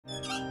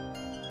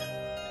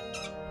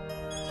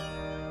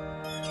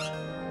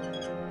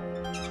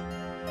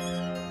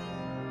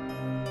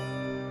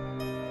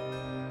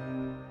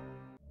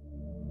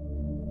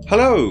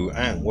Hello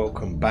and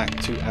welcome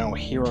back to our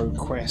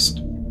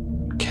Heroquest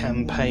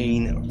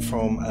campaign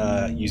from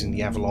using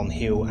the Avalon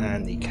Hill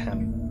and the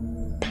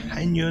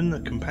companion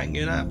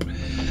app.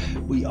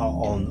 We are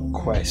on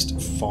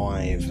quest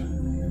 5,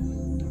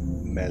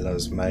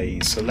 Melar's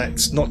Maze. So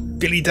let's not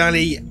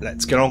dilly-dally,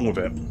 let's get on with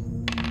it.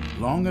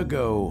 Long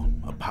ago,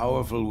 a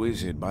powerful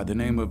wizard by the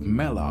name of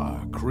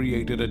Melar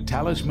created a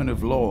talisman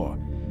of lore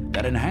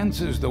that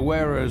enhances the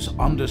wearer's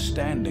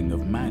understanding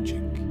of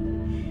magic.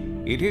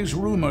 It is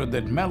rumored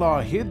that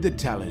Melar hid the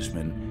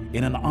talisman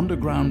in an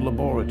underground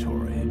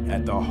laboratory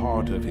at the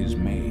heart of his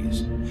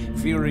maze,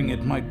 fearing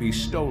it might be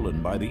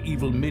stolen by the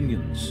evil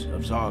minions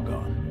of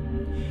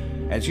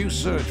Zargon. As you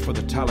search for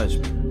the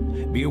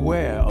talisman, be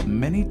aware of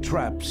many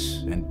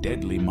traps and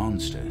deadly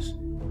monsters.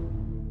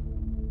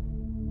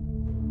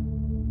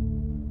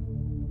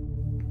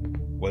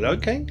 Well,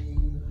 okay.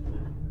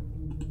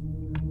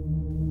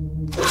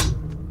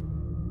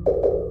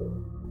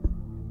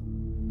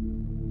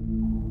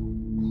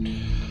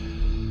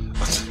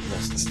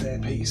 That's the stair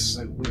piece,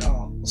 so we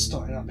are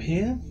starting up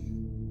here.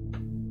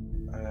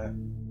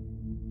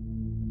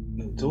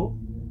 Little door.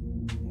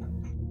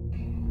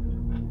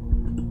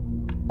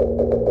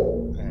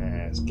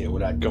 Let's get all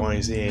that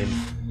guys in.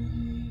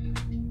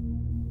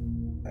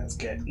 Let's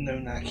get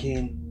Nonak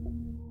in.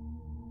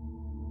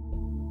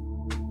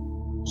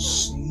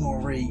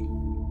 Snorri,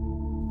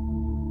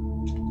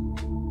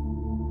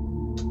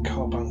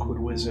 Carbuncle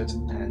the Wizard,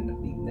 and the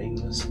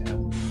Nameless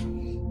Elf.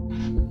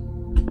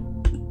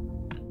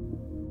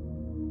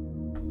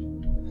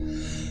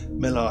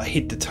 Melar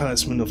hid the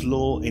talisman of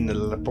lore in the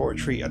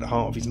laboratory at the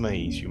heart of his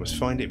maze. You must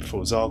find it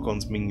before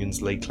Zargon's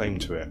minions lay claim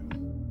to it.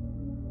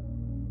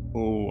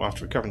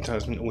 After recovering the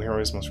talisman, all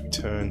heroes must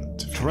return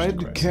to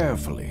Tread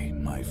carefully,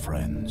 my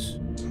friends.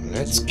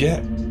 Let's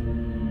get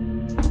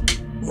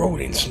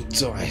rolling some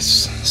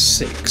dice.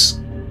 6.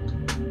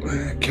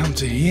 Come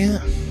to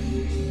here.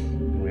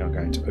 We are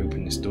going to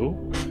open this door.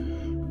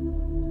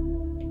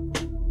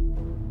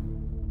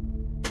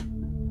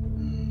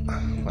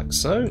 Like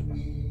so.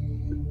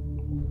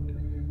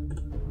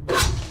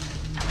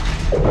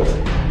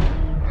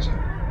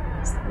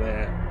 That's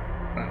there.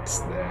 That's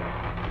there.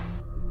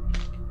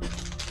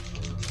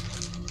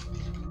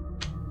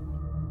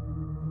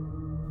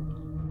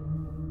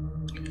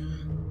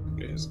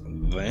 Goes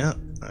there.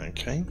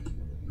 Okay.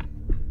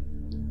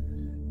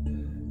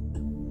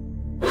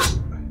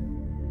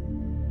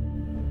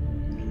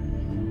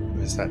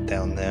 There's that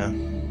down there.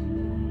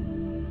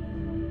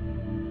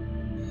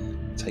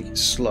 Take it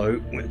slow.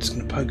 We're just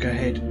going to poke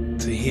ahead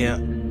to here.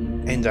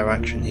 End our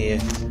action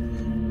here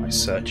by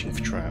searching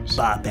for traps.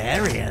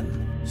 Barbarian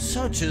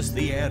searches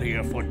the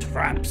area for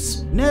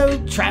traps. No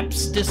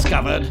traps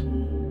discovered.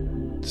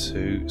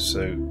 2.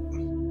 So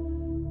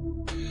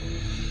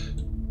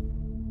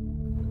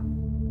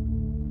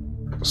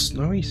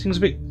Snorri seems a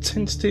bit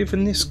tentative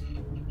in this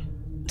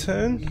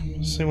turn.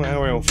 Let's see what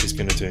our elf is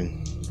going to do.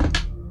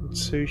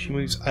 2, she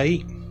moves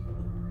 8.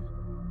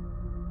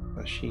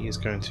 She is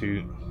going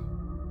to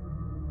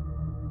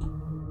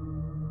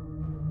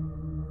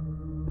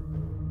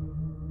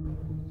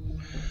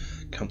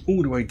come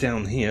all the way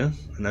down here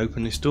and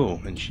open this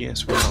door, and she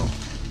as well.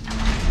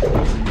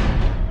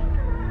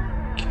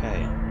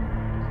 Okay.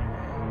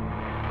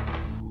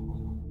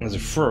 There's a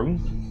throw.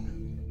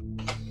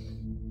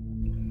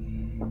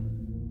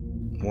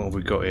 What have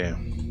we got here?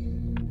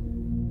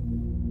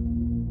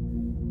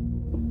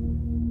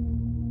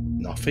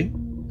 Nothing.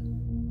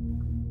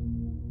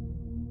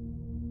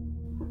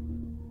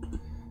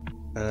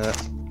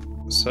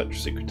 Search for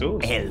secret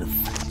doors.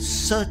 Elf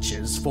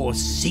searches for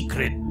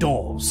secret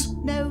doors.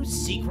 No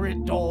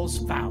secret doors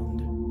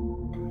found.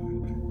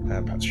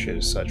 Perhaps should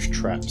have searched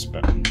traps,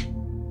 but.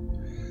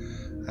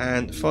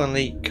 And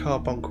finally,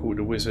 Carbuncle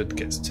the Wizard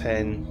gets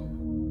 10.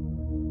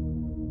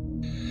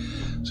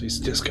 So he's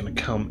just going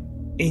to come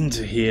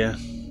into here,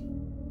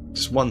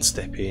 just one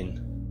step in,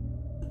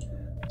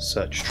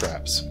 search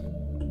traps.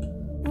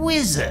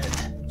 Wizard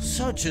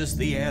searches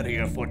the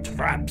area for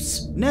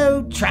traps.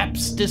 No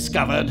traps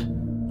discovered.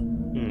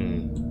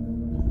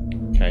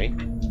 Okay.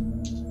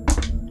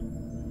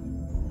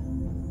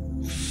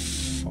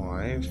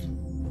 5.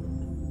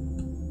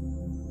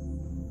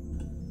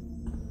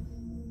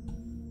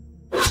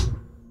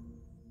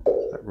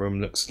 That room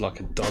looks like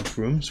a dud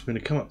room, so we're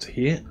going to come up to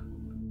here.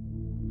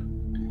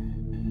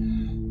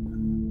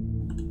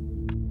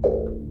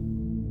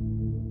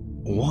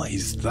 What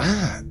is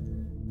that?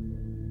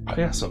 Oh,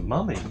 that's a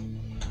mummy.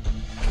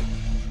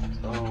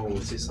 Oh,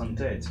 is this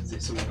undead? Is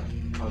this all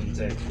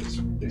undead,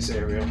 this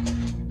area?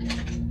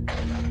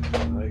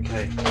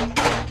 Okay.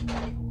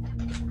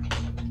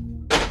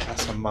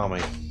 That's a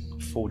mummy.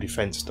 4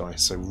 defense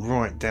dice, so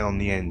right down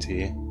the end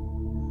here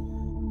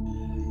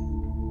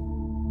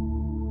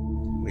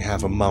we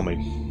have a mummy.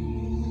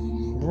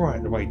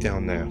 Right the way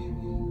down there.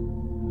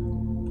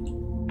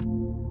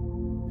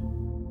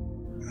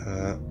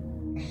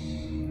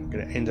 I'm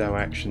going to end our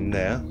action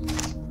there.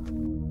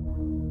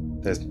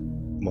 There's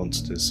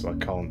monsters, so I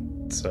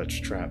can't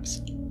search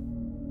traps.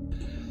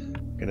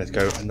 I'm going to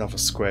go another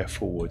square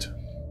forward.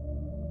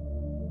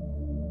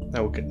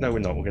 No, we're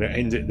not. We're going to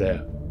end it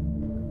there.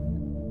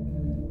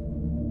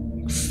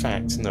 In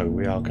fact, no,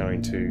 we are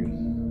going to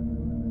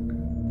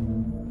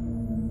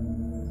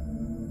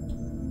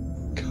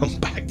come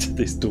back to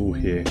this door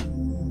here.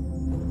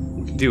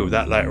 We can deal with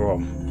that later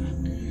on.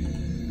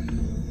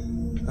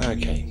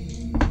 Okay.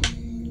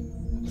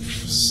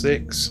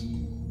 6.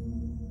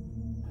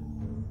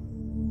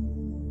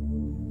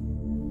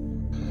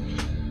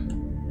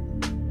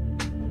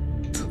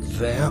 To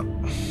there.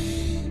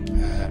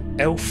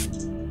 Elf.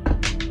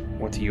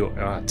 What are your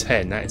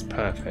 10? That is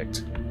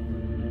perfect.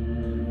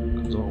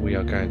 Because what we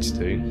are going to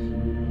do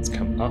is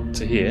come up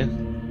to here.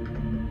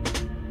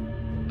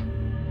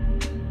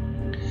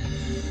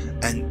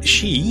 And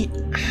she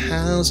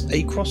has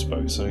a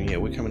crossbow. So yeah,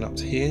 we're coming up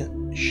to here.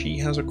 She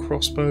has a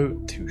crossbow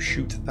to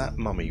shoot that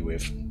mummy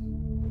with.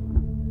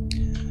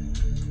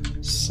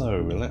 So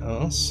let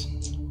us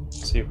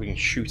see if we can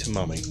shoot a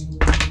mummy.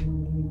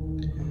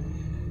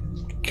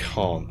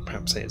 Can't.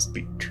 Perhaps it's a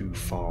bit too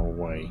far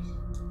away.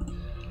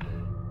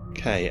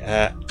 Okay.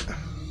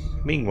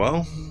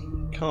 Meanwhile,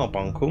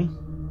 Carbuncle.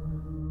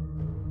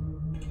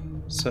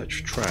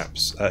 Search for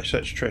traps.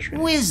 Search treasure.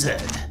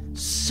 Wizard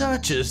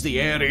searches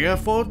the area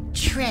for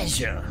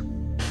treasure.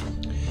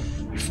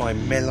 You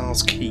find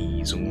Melar's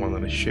keys on one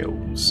of the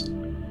shelves.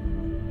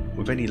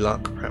 With any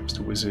luck, perhaps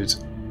the wizard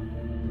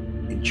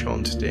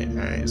enchanted it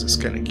as a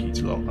skeleton key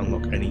to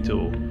unlock any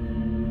door.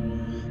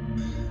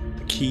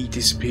 The key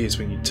disappears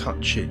when you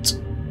touch it,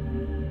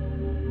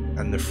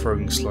 and the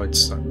throne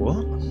slides.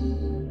 What?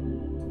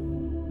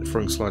 The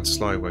throne slides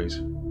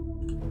sideways.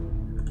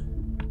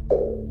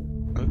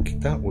 Okay,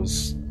 that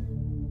was.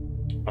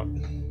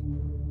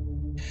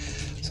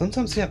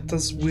 Sometimes the app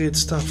does weird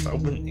stuff that I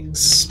wouldn't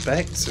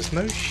expect. There's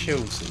no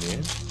shelves in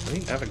here. I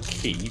didn't have a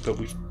key, but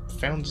we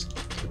found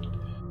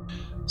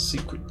a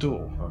secret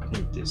door. I can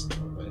move this.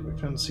 We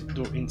found a secret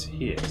door into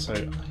here. So,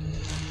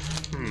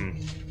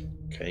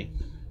 okay.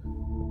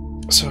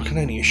 So I can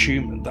only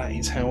assume that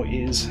is how it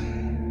is.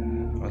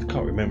 I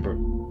can't remember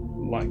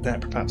like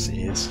that. Perhaps it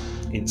is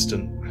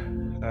instant.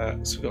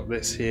 So we've got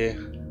this here.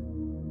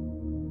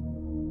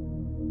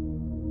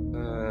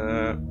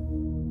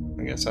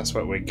 I guess that's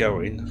where we're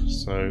going,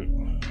 so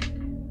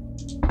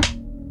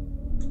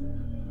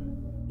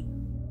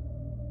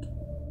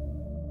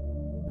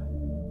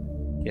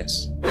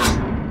yes.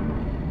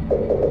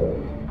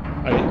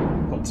 Okay,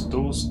 lots of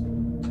doors.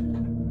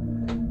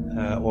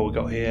 What we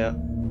got here?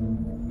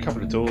 A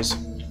couple of doors.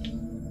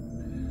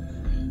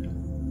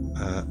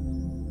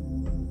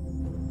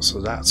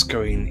 So that's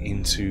going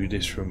into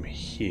this room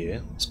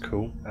here. That's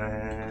cool.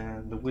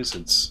 And the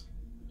wizards.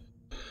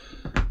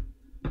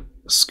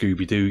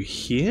 Scooby-Doo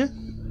here.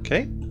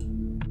 Okay.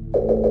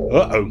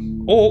 Uh-oh.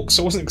 Orcs!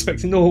 I wasn't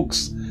expecting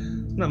orcs.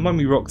 That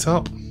mummy rocked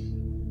up.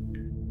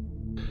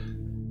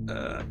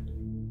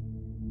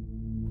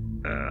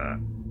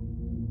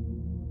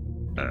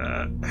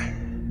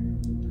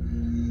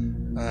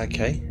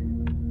 Okay.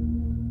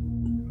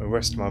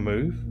 Rest of my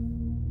move.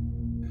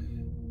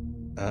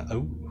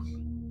 Oh.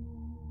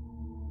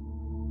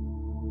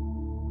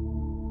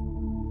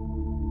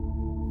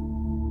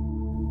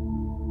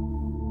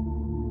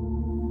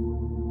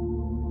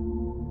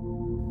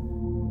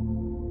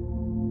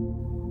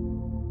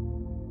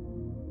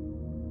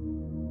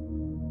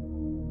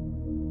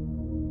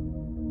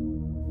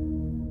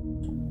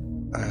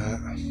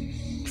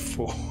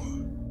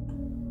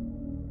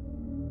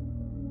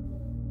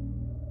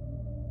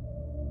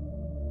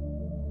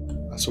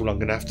 That's all I'm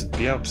going to have to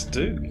be able to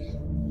do.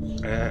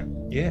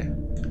 Yeah.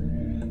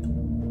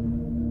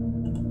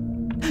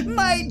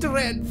 My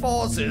dread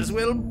forces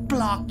will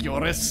block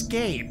your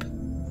escape.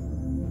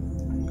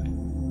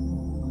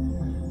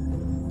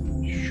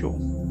 Sure.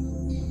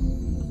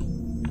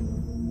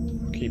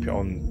 I'll keep it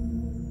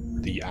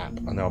on the app.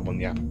 I know I'm on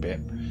the app a bit.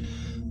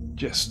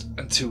 Just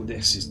until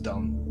this is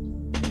done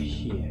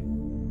here.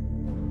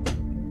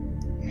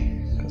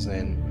 Because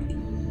then...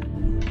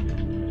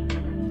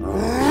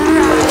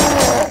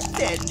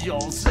 Defend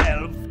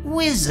yourself,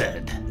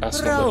 wizard.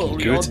 That's not Roll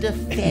looking your good.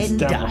 defend He's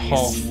down to dice.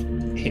 half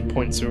hit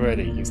points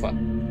already. He's like,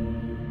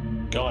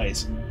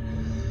 guys.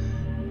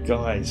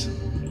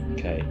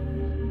 Okay,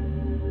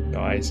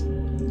 guys.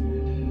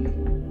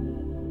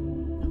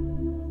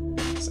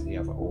 So the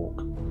other orc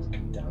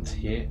come down to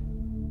here.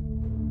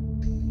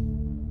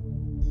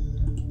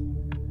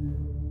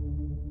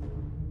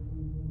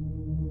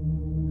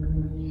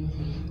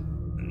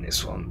 And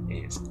this one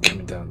is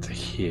coming down to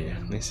here.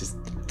 This is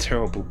a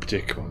terrible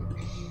predicament.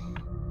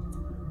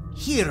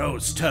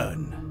 Hero's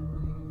turn.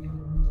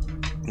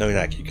 No,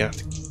 Nak, you're going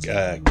to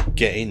have to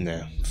get in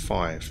there.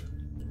 5.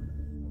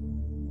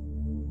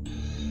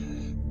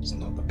 It's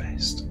not the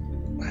best.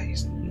 That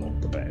is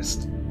not the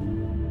best.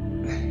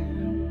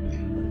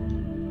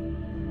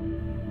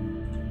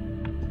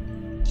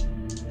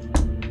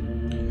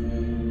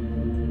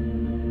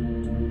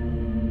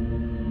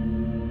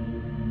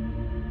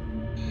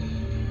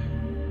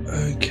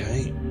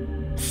 Okay,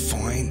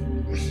 fine.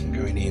 I'm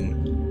going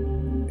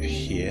in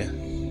here.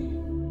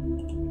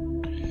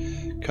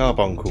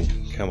 Carbuncle,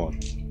 come on.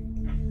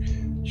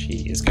 She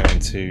He is going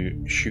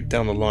to shoot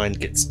down the line,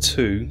 gets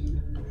 2.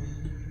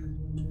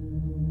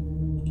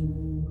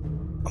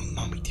 A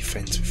mummy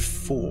defends with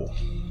 4.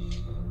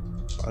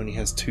 But only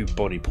has 2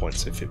 body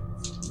points. If it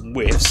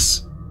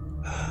whiffs,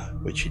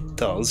 which it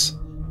does,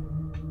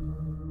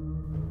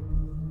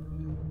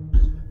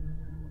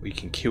 we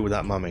can kill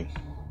that mummy.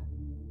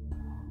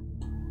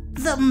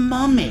 The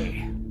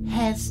mummy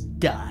has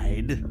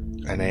died.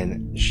 And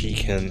then she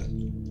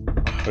can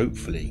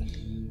hopefully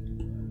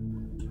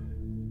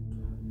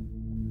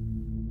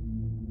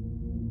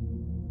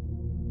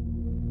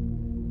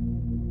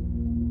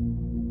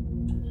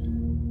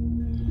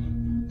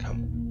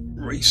come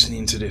racing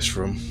into this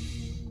room.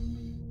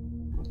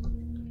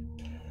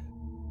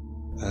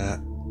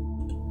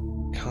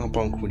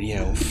 Carbuncle the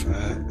elf.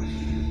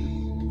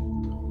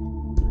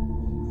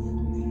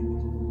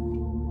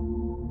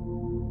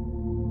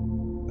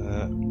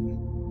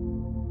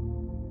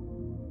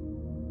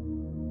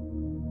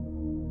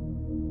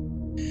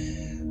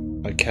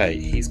 Okay,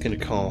 he's going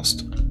to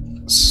cast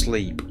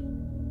Sleep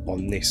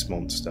on this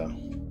monster.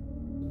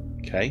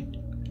 Okay,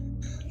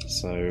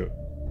 so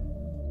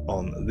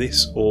on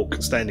this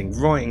orc standing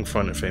right in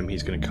front of him,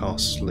 he's going to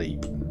cast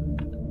Sleep.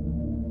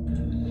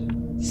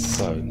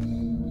 So,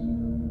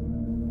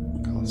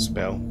 cast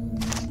spell.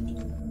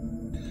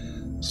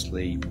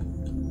 Sleep.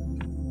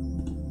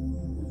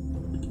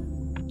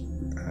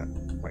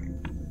 Wait.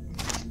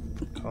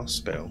 Cast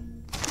spell.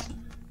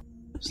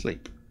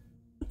 Sleep.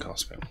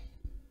 Cast spell.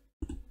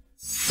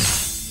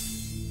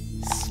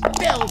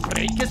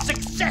 Spellbreak is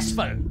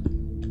successful!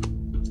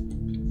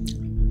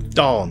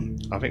 Darn!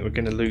 I think we're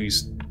going to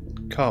lose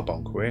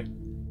Carbuncle here.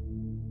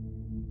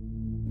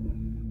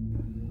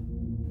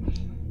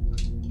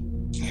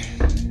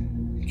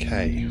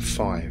 Okay,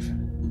 5.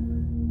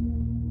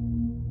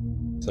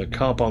 So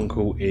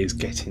Carbuncle is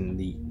getting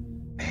the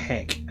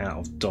heck out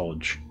of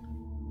dodge.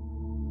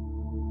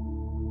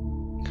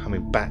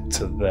 Coming back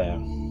to there.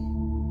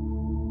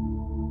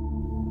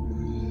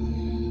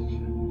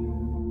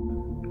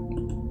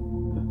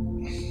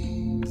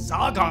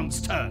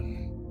 Sargon's turn.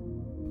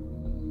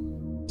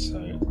 So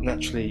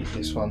naturally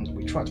this one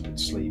we tried to put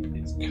to sleep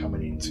is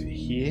coming into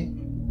here.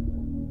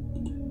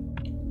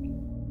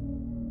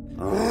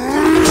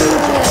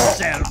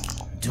 Yourself,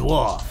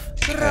 dwarf.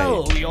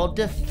 Roll your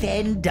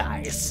defend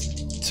dice.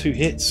 2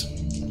 hits.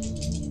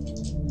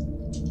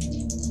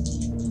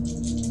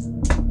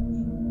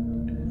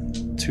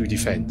 2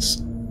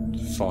 defense.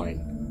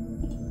 Fine.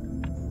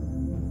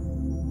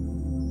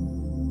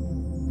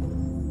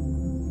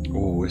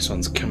 Oh, this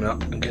one's coming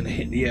up. I'm going to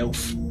hit the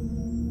elf.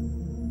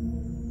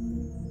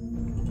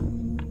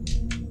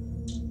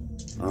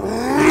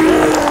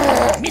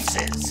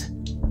 Misses.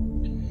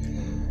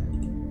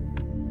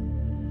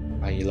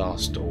 A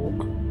last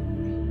orc.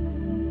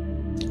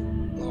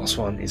 Last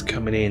one is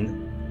coming in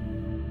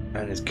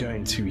and is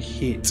going to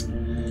hit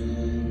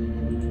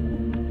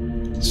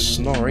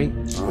Snorri.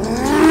 Defend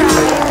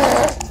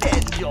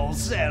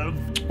yourself,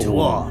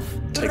 dwarf.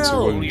 Takes a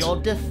Roll wound.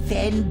 your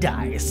defend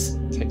dice.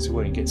 Takes a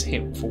wound, gets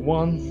hit for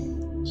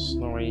 1.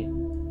 Snorri.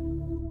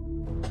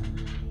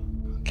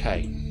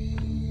 Okay.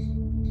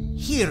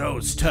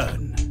 Hero's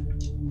turn.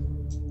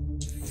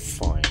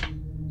 Fine.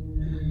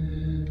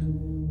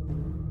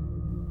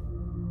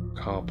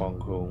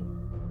 Carbuncle.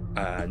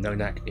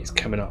 Nonak is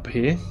coming up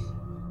here.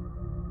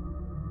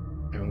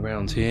 And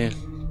round here.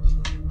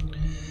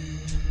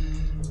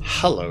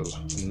 Hello,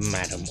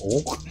 Madam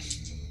Orc.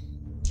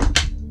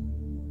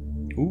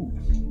 Ooh,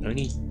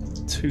 only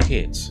 2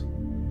 hits.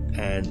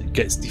 And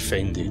gets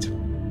defended.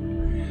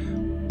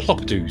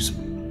 Ploppadoos.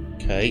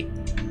 Okay.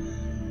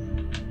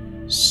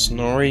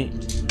 Snorri.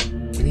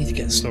 We need to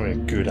get Snorri a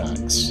good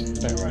axe.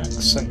 Better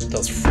axe. Something that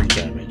does 3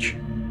 damage.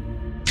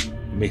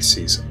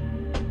 Misses.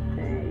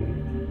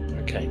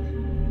 Okay.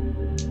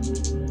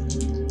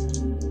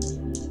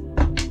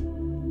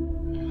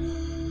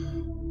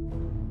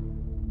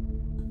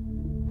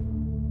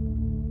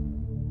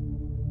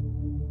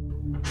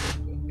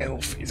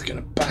 Elf is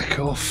going to back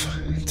off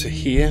to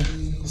here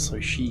so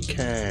she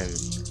can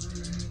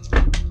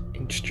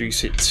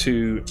introduce it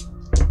to.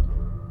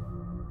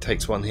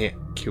 Takes 1 hit,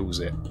 kills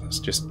it. Let's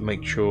just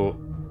make sure.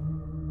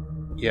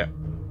 Yeah.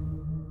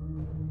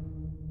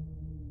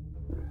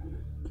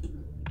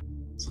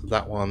 So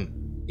that one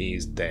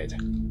is dead.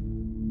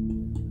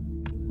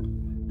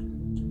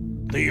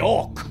 The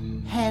orc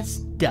has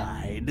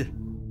died.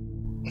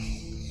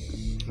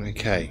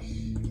 Okay.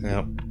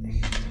 Now,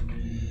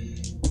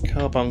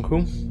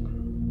 Carbuncle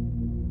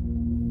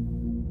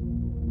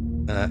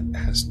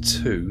has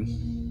 2.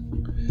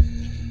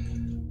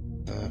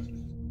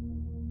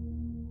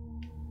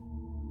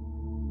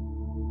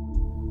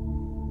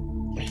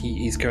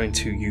 He is going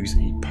to use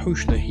a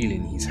potion of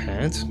healing he's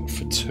had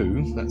for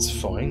 2. That's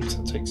fine.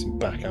 So that takes him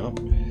back up.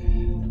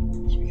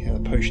 So we had a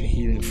potion of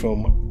healing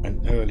from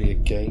an earlier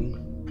game.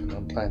 And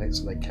I'm playing it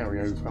so they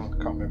carry over. I can't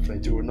remember if they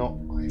do or not.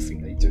 I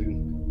think they do.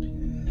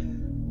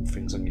 All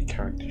things on your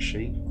character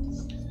sheet.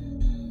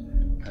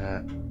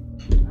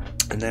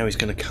 And now he's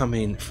going to come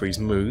in for his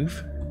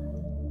move.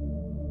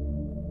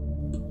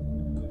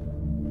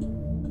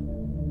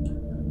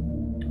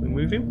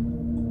 reveal?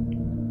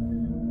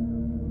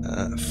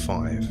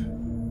 5.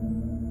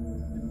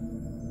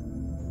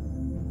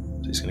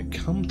 So he's going to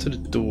come to the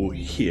door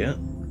here,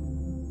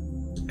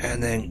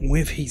 and then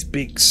with his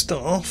big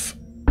staff,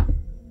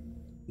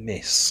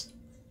 miss.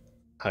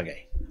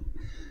 Okay,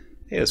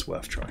 it's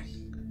worth trying.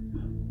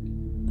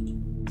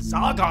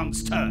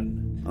 Sargon's turn.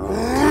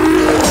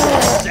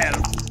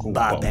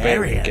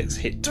 Barbarian gets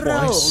hit twice.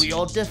 Roll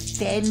your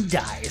defend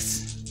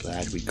dice.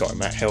 Glad we got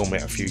him at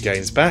helmet a few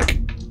games back.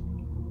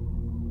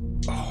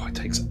 Oh, it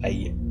takes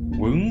a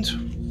wound.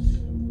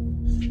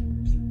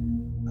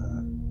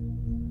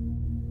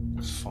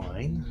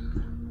 Fine.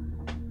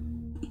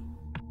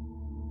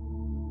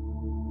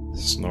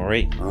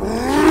 Snorri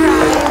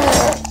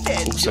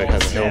also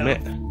has a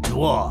helmet.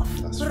 Dwarf,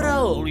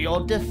 roll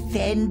your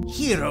defend.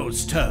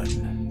 Hero's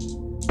turn.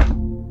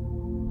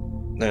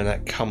 No,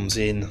 that comes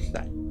in.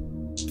 That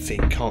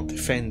thing can't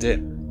defend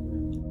it.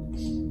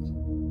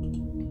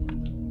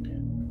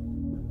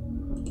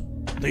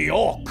 The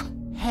orc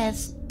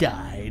has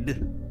died.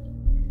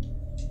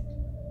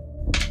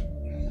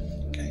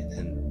 Okay,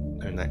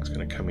 then that's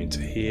going to come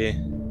into here.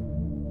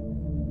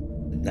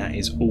 And that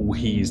is all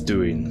he is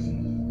doing.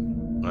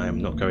 I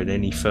am not going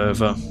any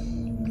further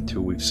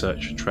until we've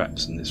searched for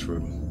traps in this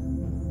room.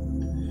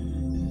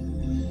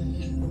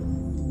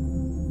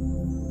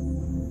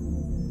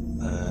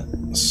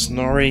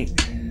 Snorri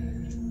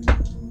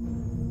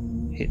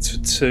hits for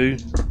 2,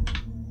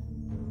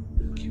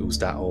 kills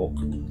that orc.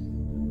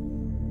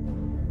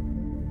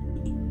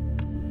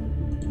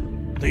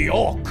 The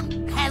orc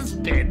has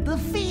been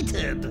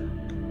defeated.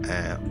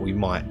 We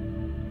might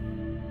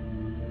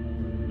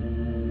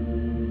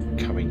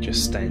coming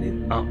just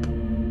standing up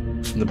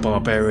from the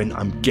barbarian.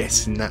 I'm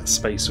guessing that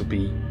space will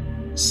be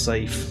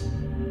safe.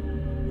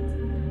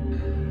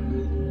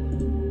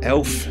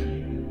 Elf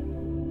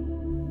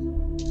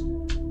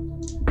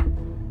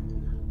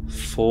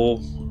 4.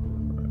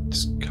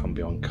 Just come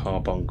beyond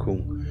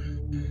Carbuncle.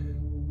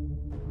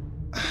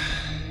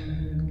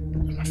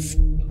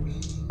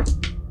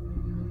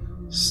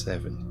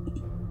 7.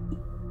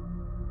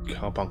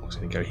 Carbuncle's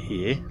going to go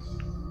here.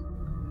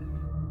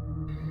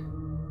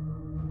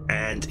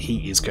 And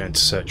he is going to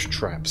search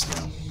traps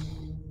now.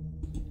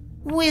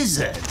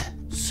 Wizard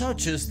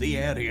searches the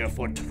area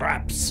for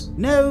traps.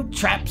 No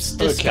traps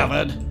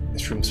discovered. Okay.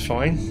 This room's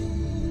fine.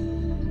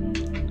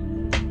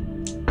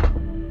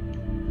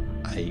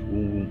 I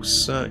will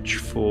search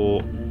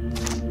for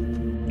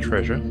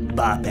treasure.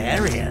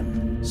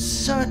 Barbarian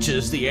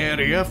searches the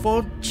area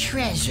for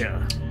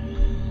treasure.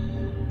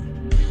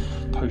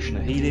 Potion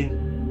of healing.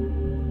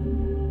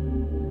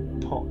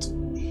 Pot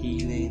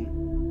healing.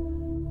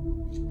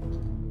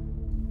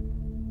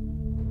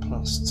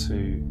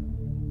 +2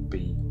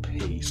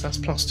 BP. So that's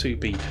 +2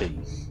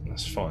 BP.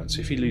 That's fine.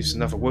 So if he loses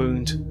another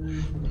wound,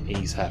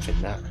 he's having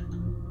that.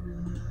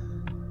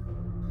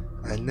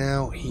 And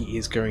now he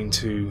is going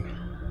to...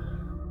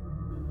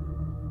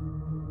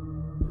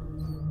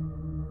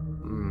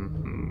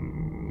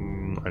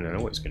 I don't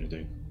know what he's going to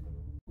do.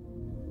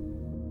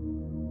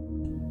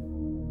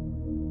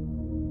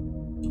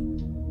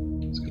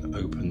 He's going to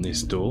open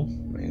this door.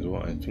 That is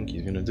what I think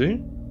he's going to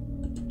do.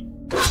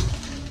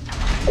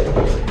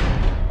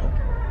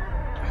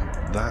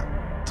 That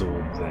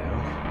door there.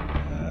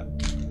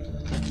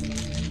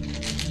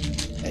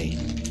 A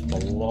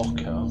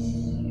blocker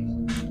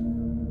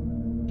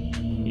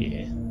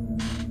here.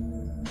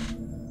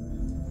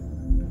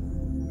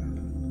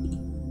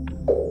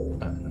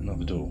 And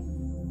another door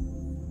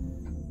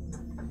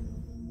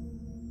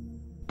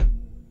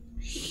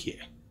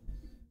here.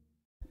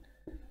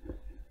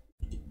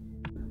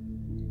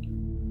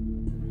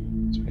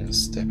 So we're going to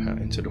step out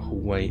into the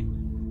hallway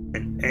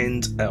and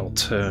end our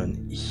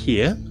turn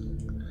here.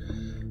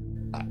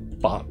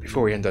 But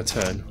before we end our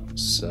turn,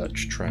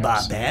 search traps.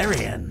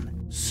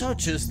 Barbarian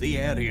searches the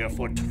area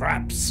for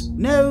traps.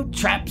 No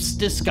traps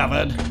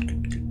discovered.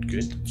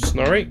 Good.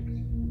 Snorri.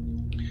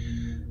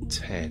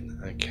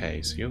 10.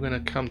 Okay, so you're going to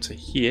come to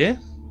here.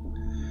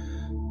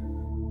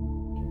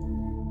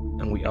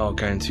 And we are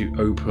going to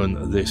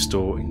open this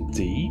door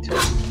indeed. Oh,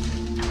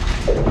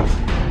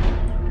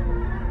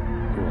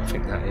 I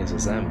think that is a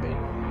zombie.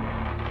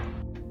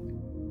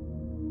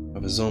 I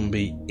have a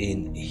zombie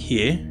in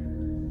here.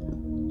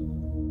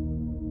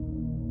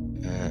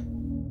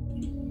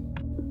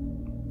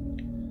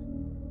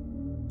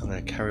 I'm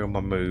going to carry on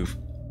my move.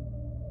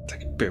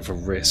 Take a bit of a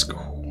risk.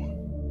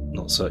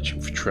 Not searching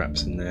for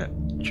traps in there.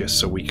 Just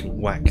so we can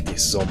whack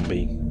this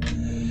zombie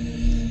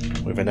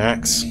with an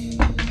axe.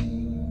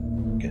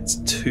 Gets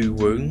 2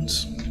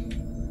 wounds.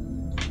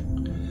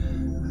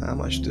 How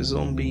much do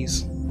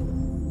zombies?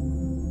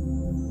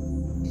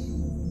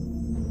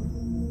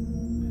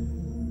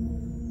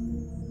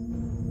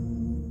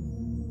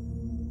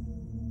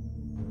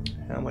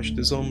 How much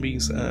do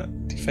zombies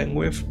defend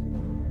with?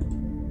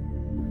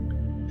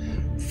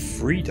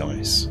 3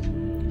 dice.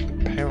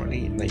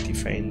 Apparently they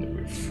defend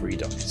with 3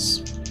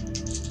 dice.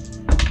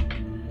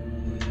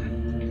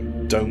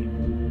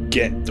 Don't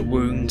get the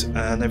wound,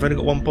 and they've only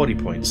got 1 body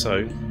point,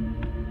 so...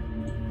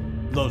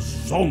 The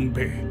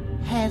zombie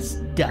has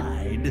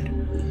died.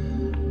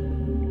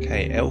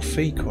 Okay,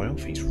 Elfie. Cool,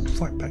 Elfie's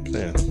right back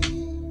there.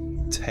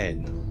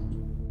 10.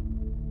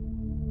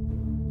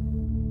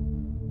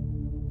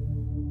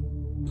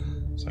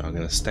 So I'm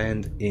going to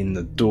stand in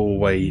the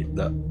doorway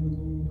that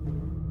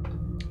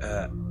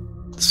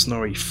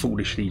Snorri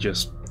foolishly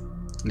just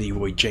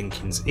Leroy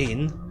Jenkins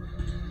in,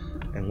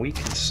 and we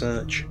can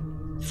search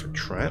for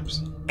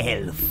traps.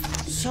 Elf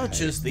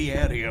searches the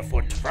area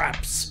for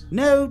traps.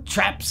 No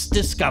traps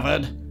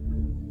discovered.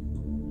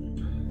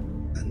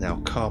 And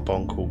now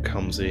Carbuncle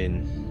comes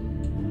in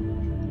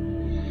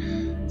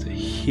to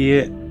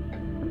here,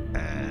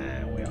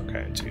 and we are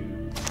going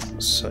to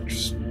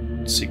search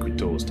secret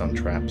doors, done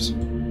traps.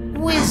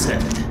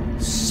 Wizard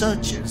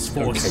searches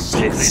for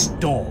secret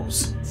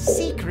doors.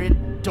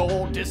 Secret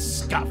door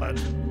discovered.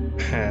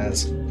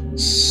 Has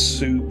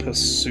super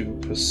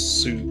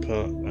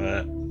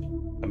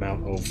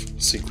amount of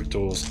secret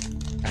doors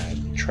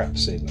and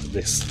traps in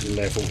this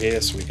level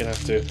here, so we're gonna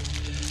have to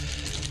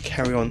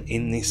carry on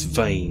in this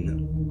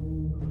vein.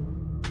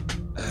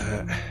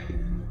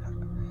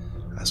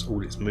 That's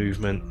all its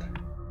movement.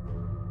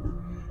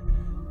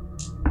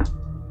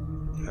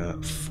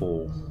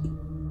 4.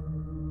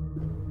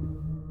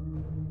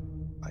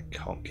 I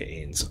can't get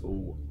in, so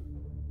all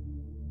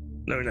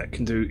that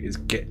can do is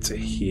get to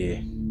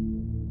here.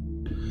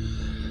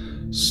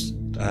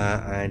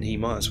 And he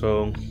might as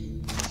well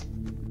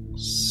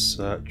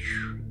search.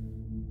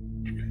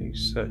 Can you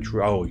search?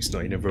 Oh, he's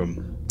not in a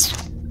room.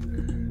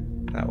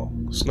 Oh well.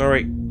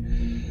 Snorri.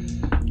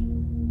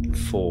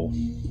 4.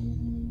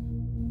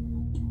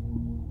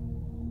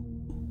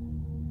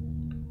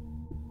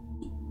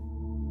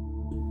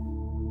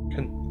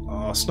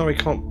 Snorri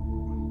can't.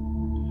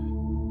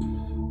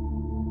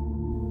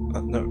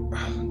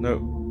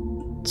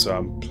 No. So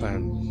I'm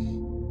playing.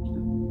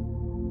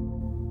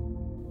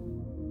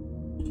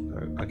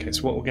 Okay,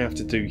 so what we're going to have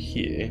to do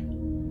here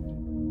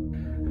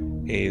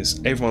is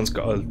everyone's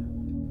got a...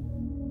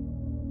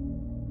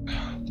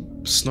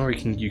 Snorri,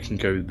 you can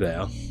go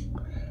there.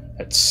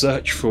 Let's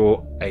search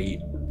for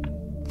a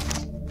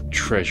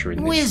treasure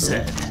in this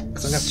Wizard room.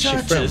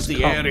 searches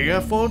the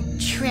area for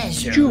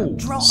treasure.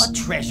 Jewels. Draw a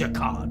treasure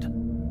card.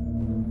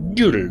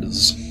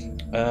 Jewels.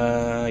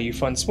 You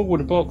find a small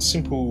wooden box,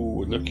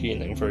 simple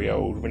looking and very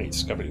old. When you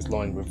discover it's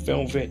lined with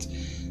velvet.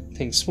 I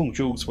think small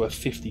jewels worth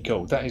 50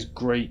 gold. That is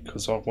great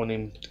because I want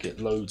him to get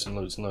loads and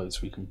loads and loads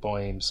so we can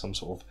buy him some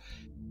sort of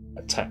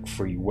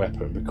attack-free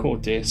weapon.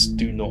 Record this,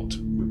 do not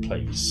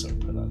replace. So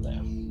put that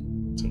there.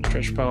 It's in the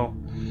treasure pile.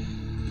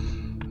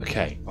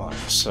 Okay, alright,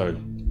 so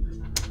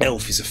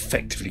Elf is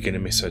effectively going to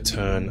miss her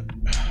turn.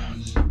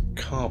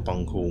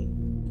 Carbuncle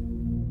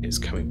is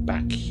coming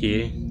back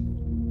here.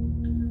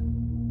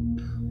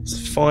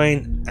 It's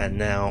fine, and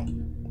now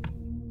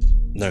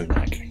no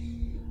nag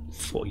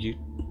for you.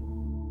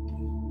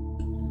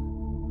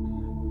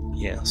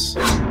 Yes.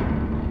 We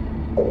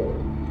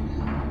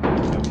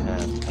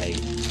have a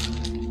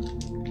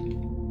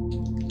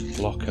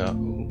blocker.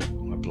 Ooh,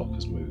 my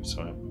blocker's moved,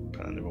 so I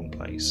put it in the wrong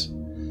place.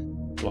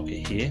 Block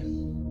it here.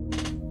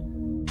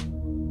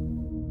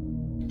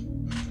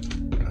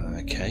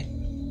 Okay.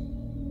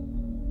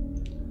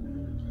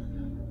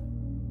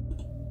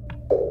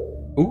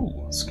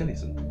 Ooh,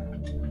 skeleton.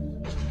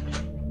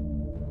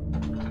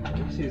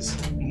 This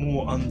is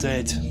more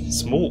undead.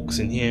 Some orcs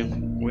in here,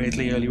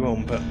 weirdly earlier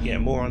on, but yeah,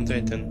 more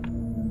undead than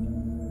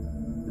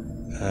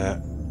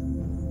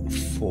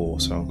 4.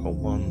 So I've got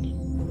 1.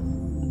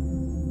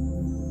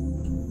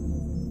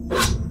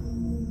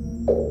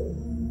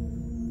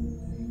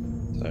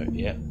 So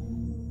yeah,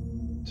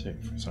 2,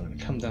 3. So I'm going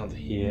to come down to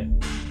here,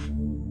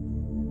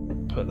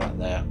 put that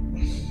there.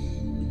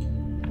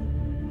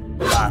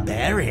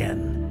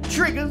 Barbarian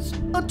triggers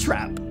a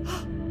trap.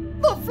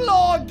 The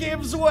floor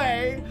gives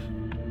way.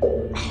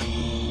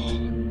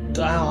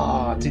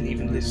 Ah, didn't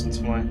even listen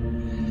to my...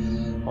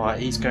 Alright,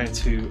 he's going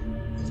to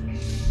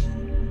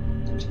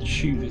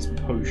consume his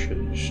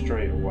potion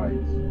straight away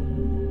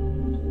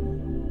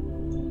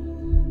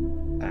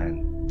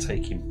and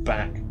take him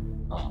back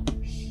up.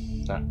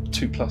 That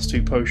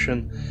 2+2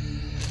 potion.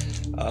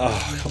 Oh,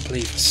 I can't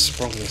believe I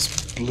sprung this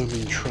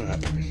blooming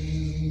trap.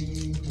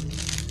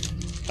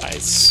 That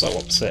is so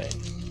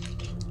upsetting.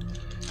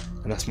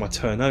 And that's my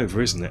turn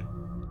over, isn't it?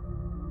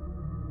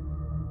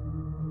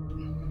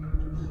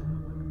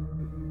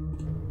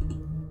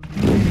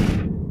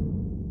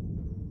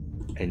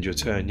 End your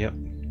turn, yep.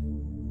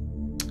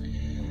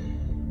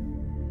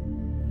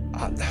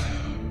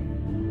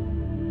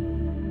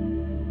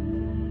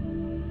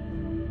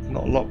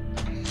 Not a lot.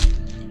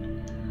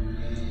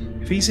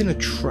 If he's in a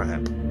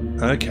trap,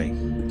 okay,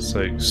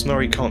 so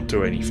Snorri can't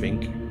do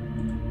anything.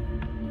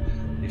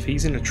 If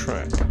he's in a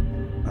trap,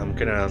 I'm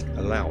going to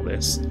allow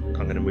this. I'm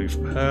going to move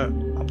her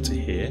up to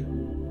here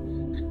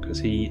because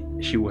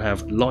she will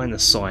have line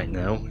of sight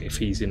now if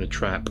he's in a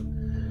trap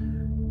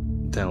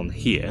down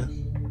here.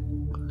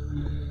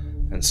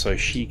 And so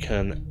she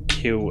can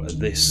kill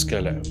this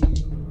skeleton.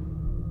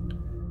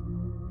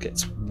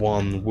 Gets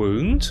 1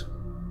 wound.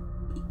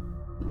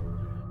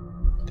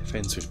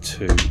 Defense with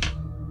 2.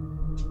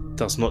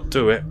 does not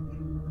do it.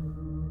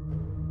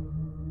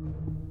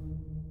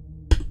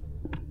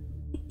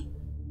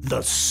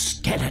 The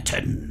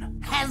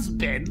skeleton has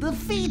been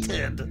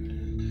defeated.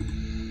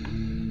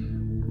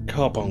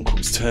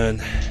 Carbuncle's turn.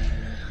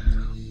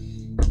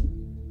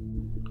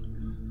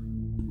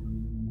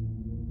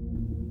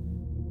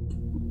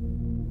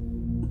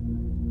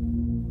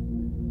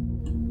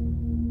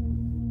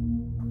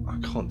 I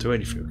can't do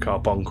anything with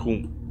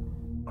Carbuncle.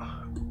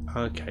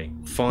 Okay,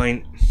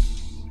 fine.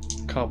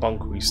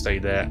 Carbuncle, you stay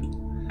there.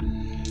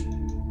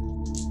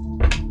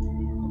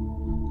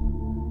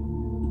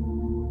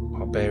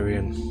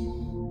 Barbarian.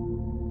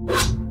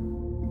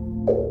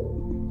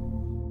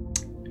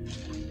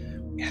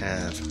 We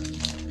have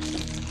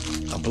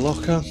a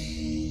blocker.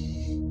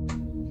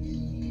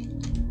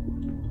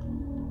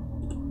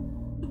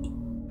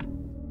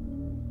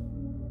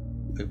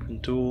 Open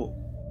door.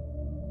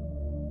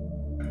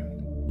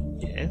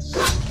 Yes.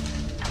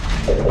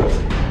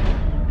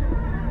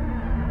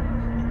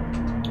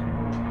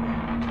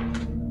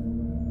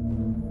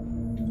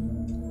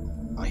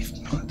 I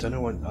don't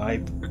know what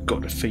I've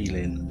got a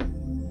feeling.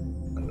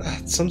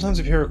 Sometimes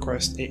with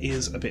Heroquest it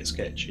is a bit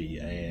sketchy,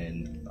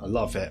 and I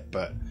love it,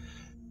 but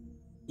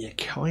you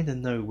kind of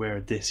know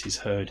where this is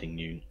hurting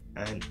you,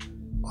 and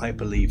I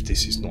believe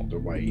this is not the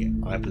way.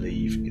 I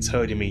believe it's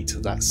hurting me to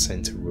that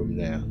centre room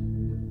there.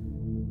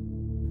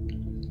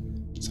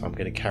 So I'm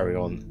going to carry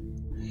on.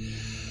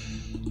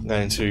 I'm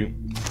going to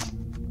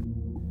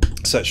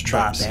search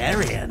traps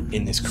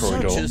in this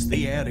corridor. Searches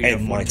the area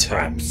end my for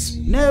turn. traps.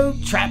 No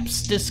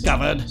traps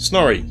discovered.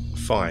 Snorri,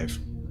 5.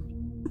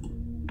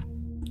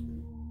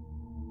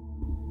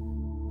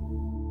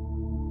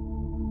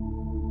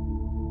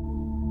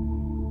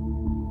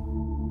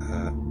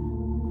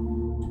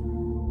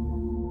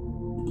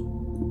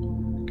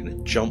 Gonna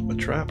jump the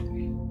trap.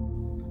 You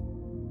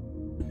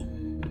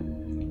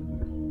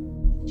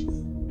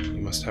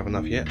must have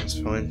enough yet. That's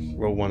fine.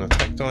 Roll 1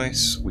 attack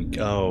dice. We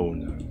go. Oh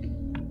no.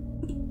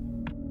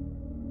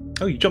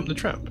 Oh, you jumped the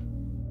trap.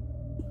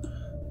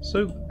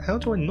 So how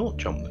do I not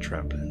jump the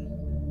trap then?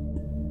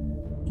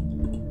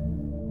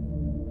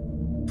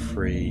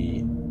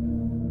 3.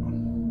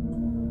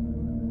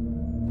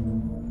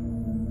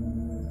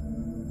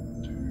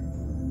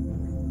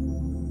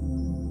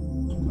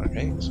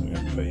 Okay, so we're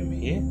going to put him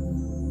here.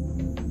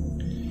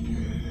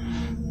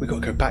 We've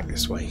got to go back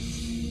this way.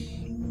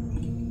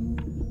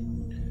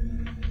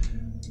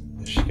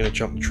 She's going to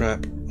jump the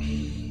trap.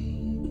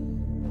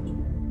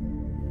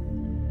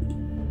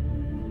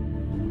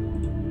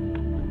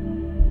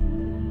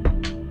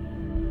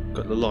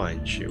 Got the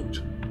lion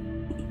shield.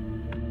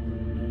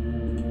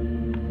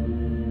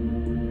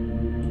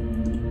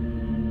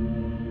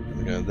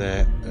 We go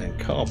there, and then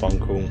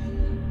Carbuncle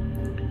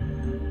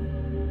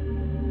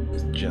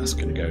is just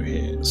going to go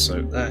here.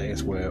 So that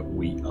is where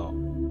we are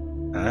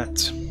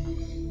at.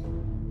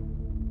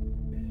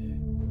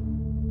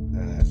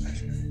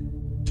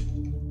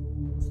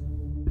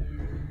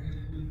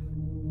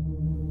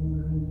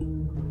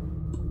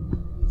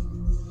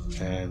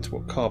 And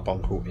what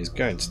Carbuncle is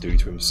going to do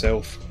to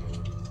himself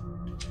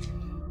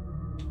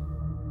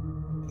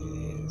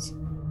is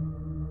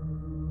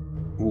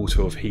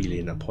water of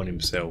healing upon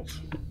himself.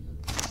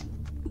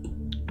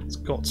 It's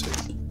got to.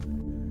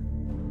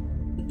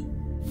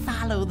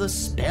 Follow the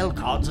spell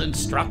card's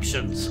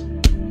instructions.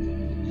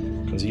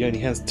 Because he only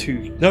has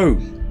 2.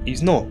 No,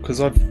 he's not, because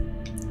I've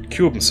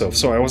cured myself.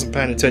 Sorry, I wasn't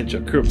paying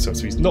attention. I cured myself,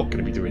 so he's not going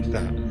to be doing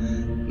that.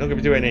 Not going to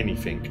be doing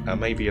anything.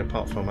 Maybe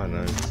apart from, I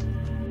don't know.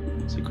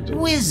 Secret doors.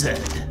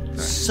 Wizard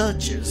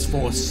searches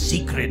for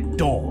secret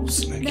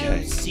doors. Okay.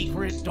 No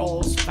secret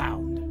doors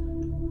found.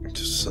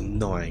 Just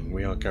annoying.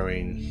 We are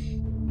going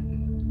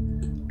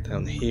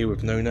down here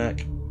with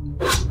Nonak.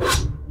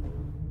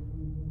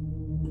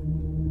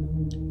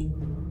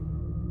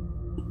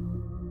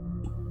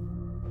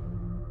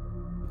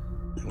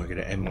 And we're going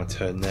to end my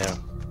turn now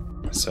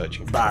by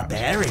searching for traps.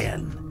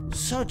 Barbarian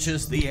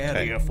searches the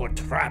area for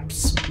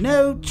traps.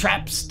 No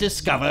traps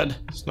discovered.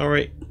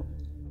 Snorri,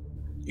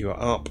 you are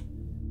up.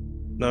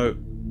 No,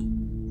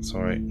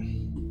 sorry.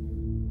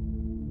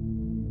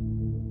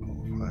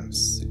 4, 5,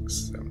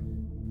 6,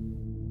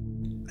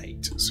 7,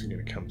 8. So we're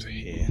going to come to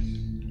here.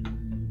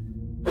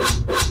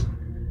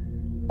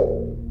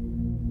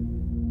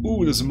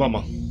 Ooh, there's a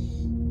mama.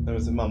 There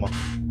was a mama,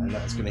 and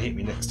that's going to hit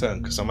me next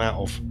turn because I'm out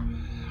of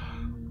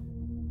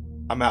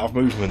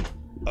movement.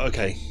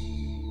 Okay.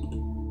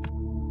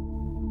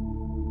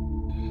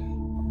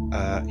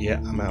 Yeah,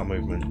 I'm out of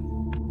movement.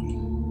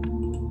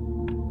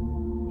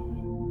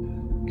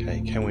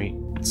 Okay, can we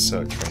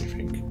search for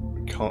anything?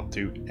 We can't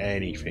do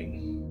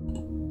anything.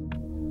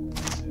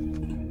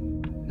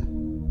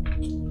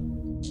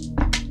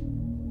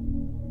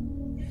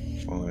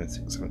 Five,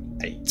 6, 7,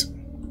 8.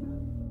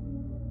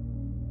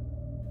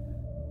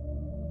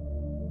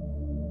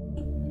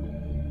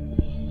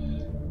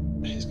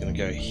 He's going to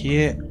go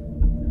here.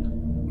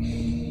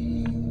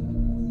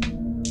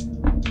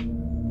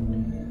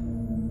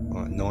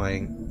 Right,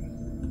 9.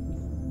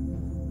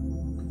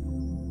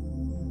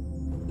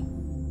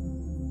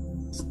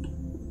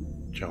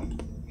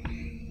 Jump.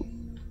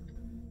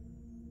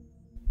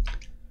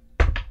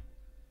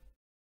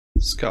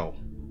 Skull.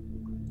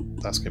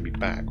 That's going to be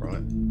back,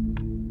 right?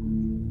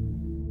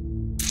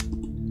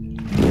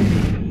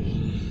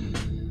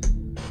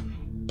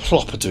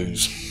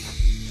 Ploppadoos.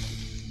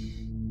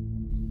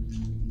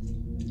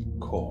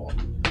 Core.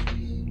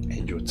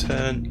 End your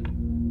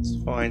turn. It's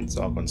fine.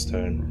 Zargon's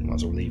turn. Might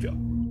as well leave it.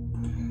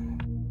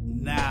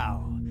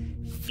 Now,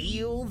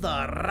 feel the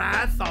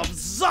wrath of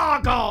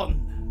Zargon!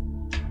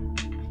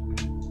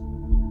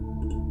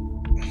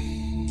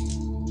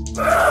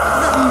 The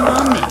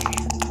mummy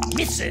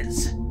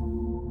misses.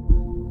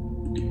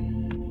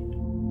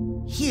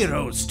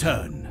 Hero's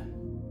turn.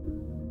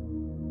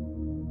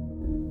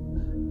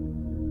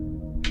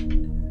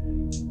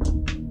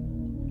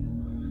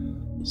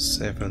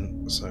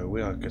 Seven. So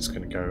we are just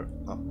going to go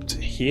up to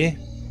here.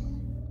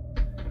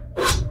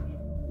 There's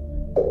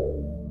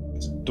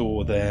a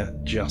door there,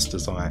 just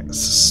as I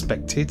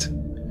suspected.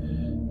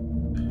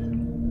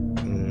 And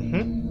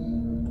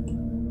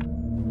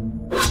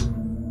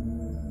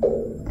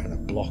a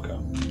blocker.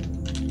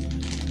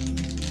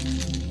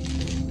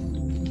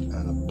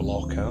 And a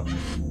blocker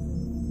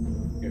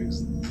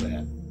goes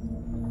there.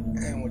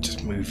 And we'll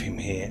just move him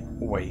here,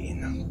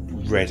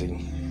 waiting,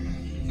 ready.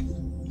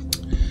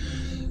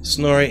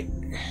 Snorri.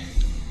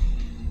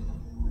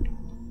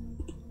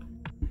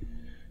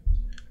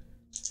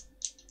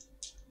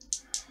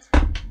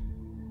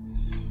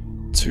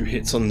 Two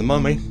hits on the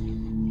mummy.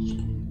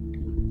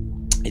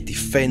 It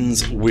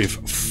defends with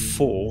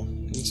 4.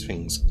 These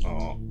things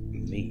are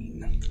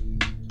mean.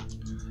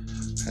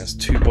 Has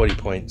 2 body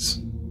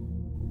points.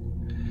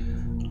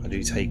 I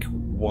do take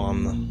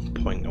 1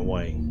 point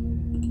away.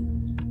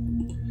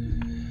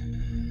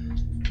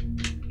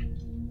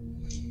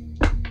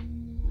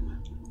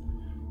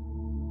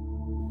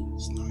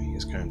 Snorri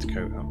is going to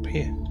go up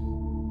here.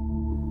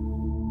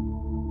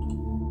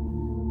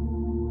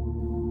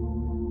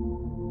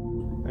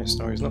 No,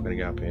 Snorri's not going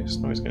to go up here.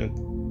 Snorri's going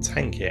to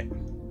tank it.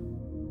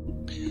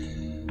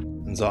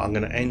 And so I'm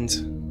going to end.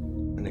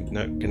 I'm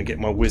going to get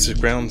my wizard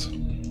ground.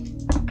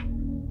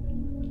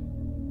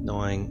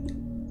 9.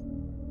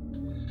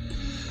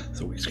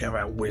 So we just get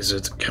our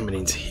wizard coming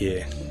into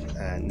here.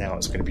 And now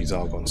it's going to be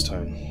Zargon's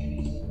turn.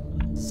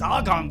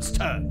 Zargon's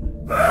turn.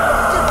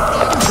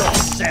 Defend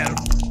yourself,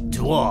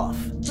 dwarf.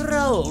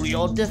 Roll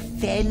your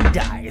defend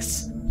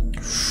dice.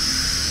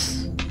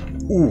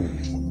 Ooh,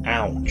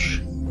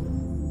 ouch.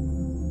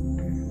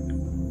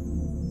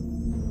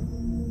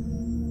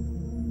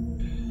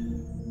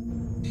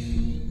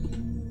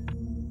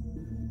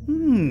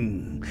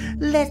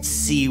 Let's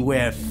see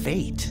where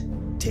fate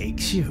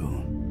takes you.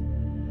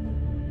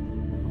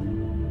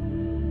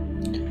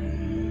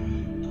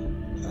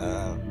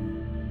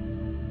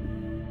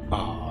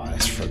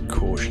 Let's throw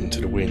caution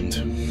to the wind.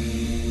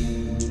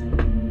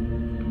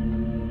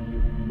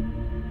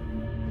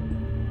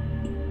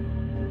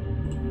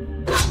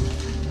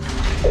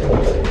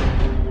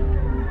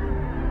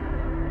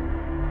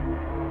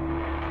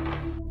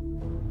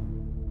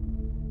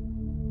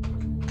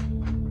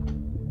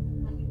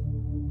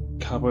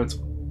 Cupboard.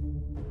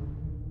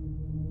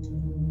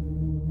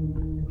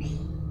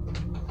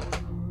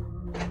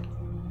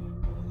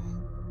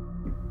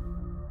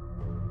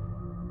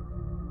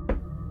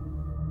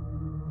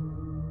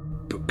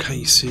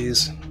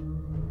 Bookcases.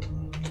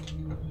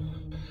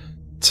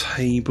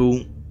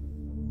 Table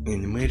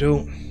in the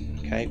middle.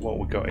 Okay, what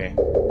we got here?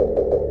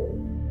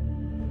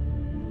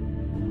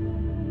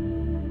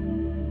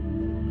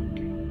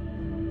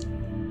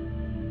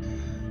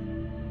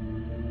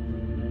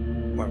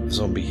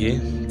 Zombie here.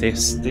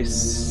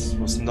 This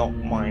was not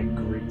my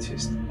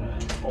greatest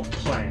of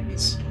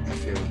plans, I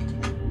feel.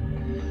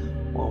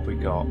 What have we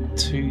got?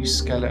 2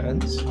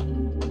 skeletons.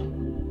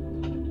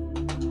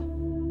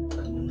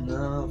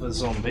 Another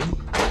zombie.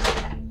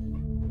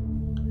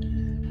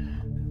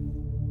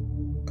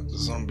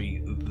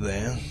 Zombie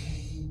there.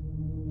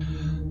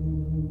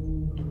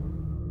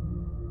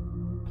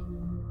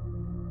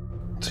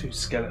 Two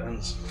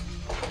skeletons.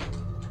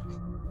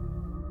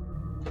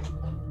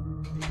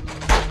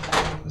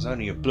 There's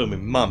only a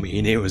blooming mummy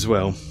in here as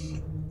well.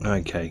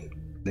 Okay,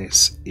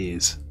 this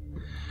is...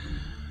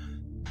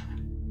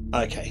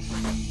 Okay.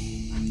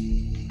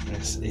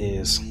 This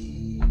is...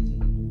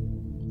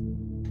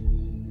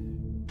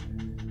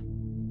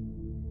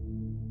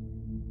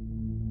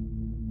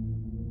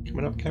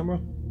 Coming up, camera?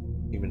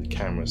 Even the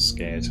camera's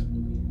scared.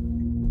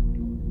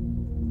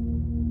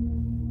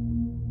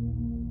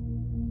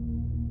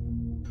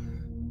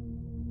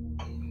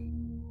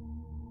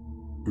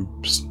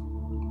 Oops.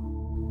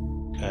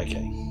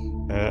 Okay.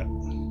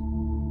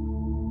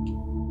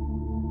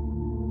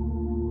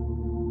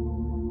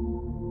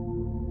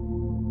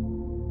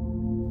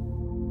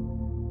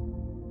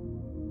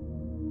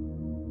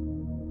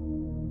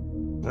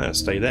 Let's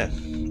stay there.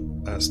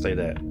 Let's stay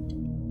there.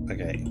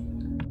 Okay.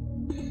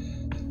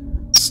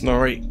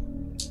 Snorri.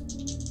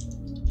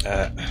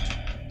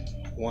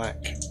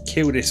 Whack.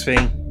 Kill this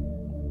thing.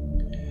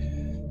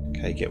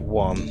 Okay, get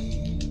 1.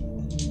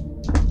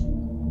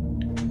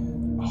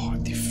 Oh,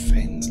 it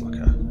defends like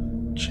a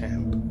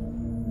champ.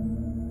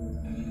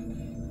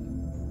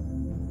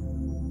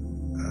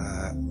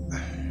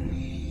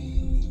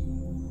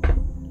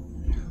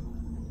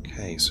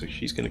 Okay, so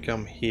she's going to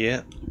come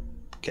here,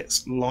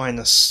 gets line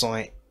of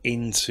sight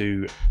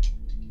into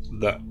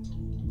the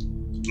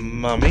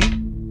mummy,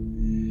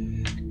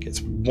 gets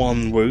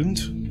 1 wound,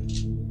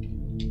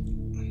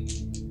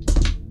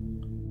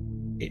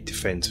 it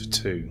defends for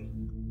 2.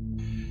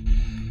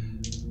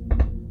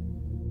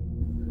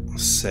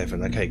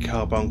 7. Okay,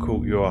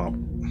 Carbuncle, you're up.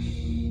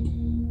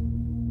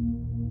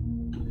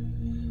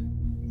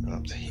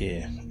 Up to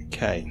here.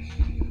 Okay.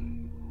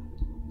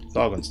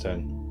 Zargon's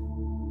turn.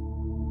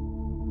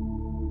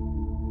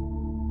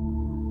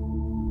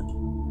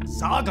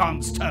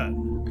 Sargon's turn.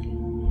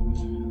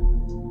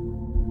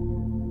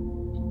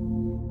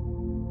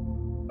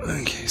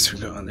 Okay, so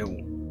we've got a little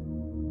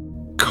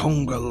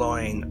conga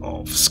line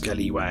of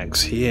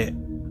scallywags here.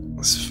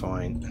 That's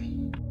fine.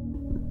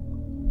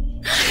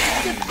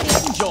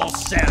 Defend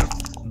yourself,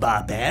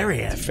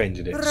 barbarian.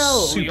 Defended it.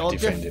 Roll Super your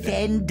defended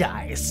defend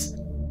dice.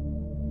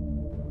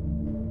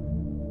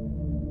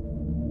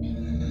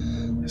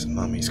 This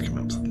mummy's come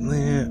up to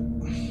there.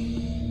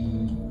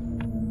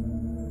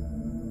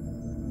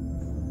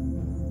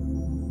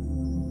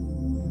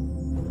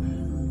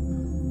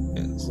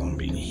 Get a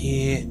zombie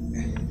here.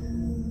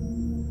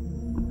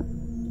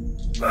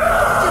 Defend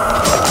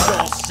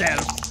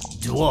yourself,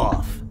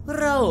 dwarf.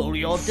 Roll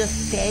your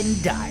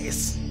defend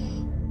dice.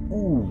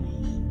 Ooh,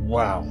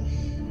 wow.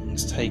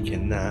 It's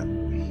taken that.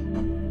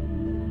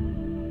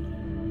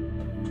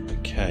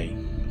 Okay,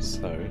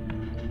 so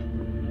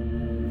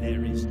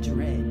There is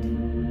dread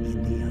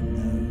in the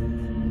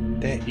unknown.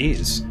 there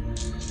is.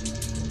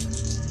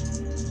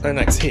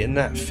 Lennox hitting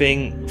that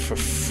thing for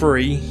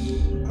free.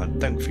 I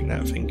don't think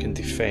that thing can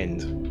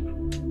defend.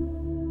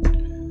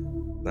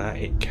 That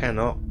it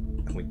cannot,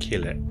 and we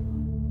kill it.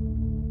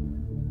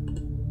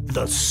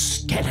 The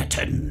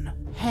skeleton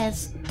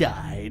has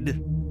died.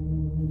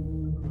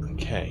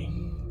 Okay.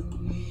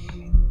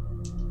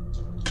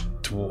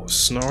 Towards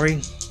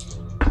Snorri.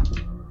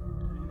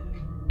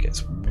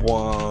 Gets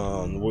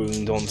 1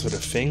 wound onto the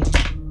thing.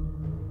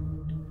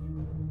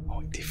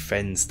 Oh, it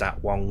defends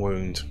that 1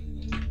 wound.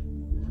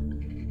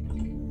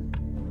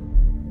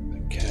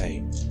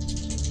 Okay.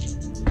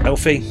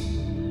 Elfie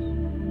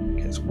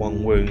gets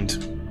 1 wound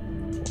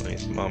on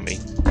his mummy.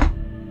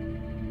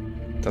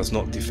 Does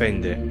not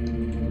defend it.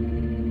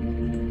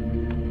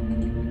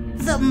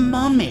 The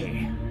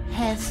mummy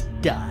has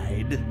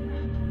died.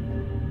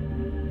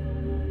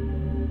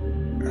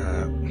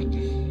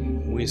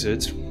 Wizard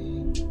is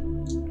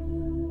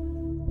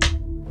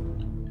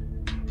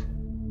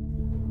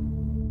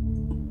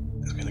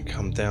going to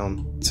come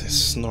down to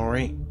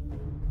Snorri,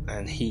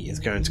 and he is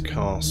going to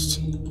cast.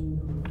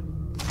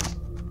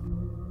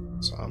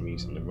 So I'm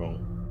using the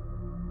wrong.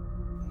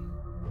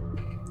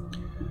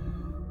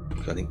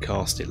 I didn't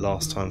cast it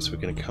last time, so we're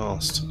going to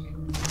cast.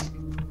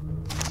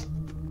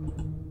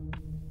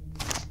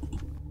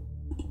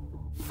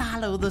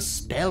 Follow the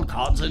spell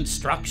card's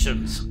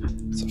instructions.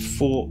 So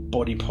 4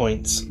 body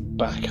points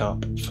back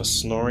up for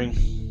Snorri.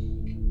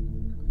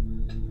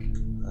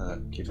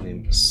 Giving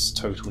him a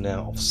total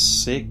now of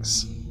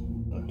 6.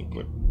 I think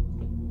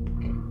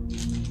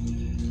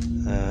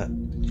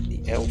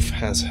the elf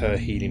has her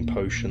healing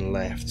potion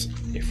left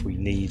if we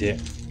need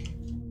it.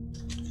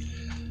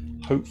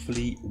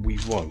 Hopefully we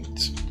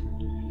won't.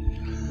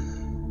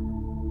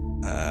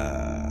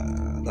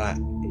 That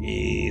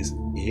is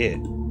it.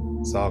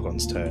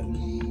 Zargon's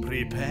turn.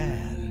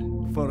 Prepare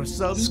for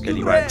some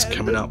Scallywag's dread.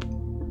 coming up.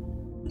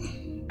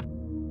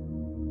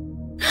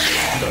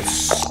 The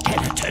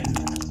skeleton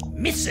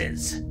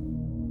misses.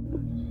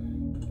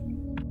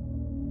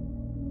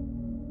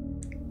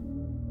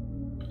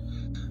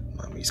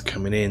 Mummy's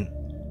coming in.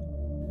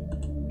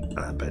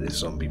 I bet this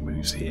zombie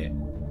moves here.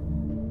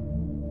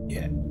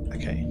 Yeah,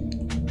 okay.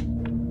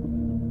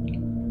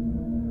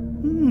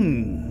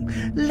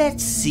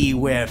 Let's see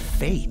where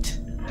fate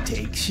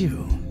takes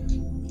you.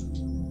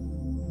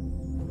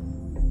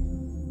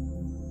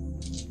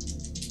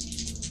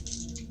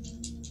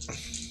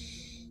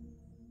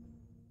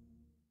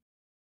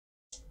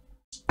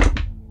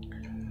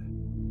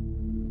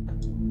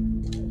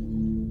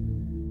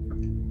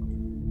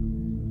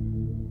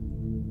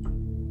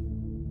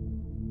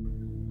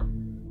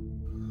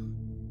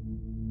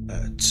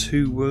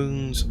 Two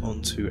wounds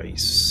onto a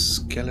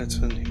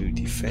skeleton who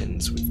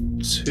defends with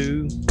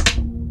 2.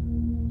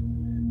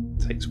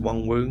 Takes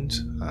 1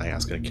 wound. Ah, yeah,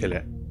 that's going to kill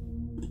it.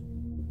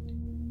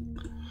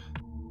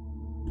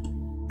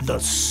 The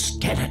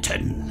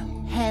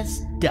skeleton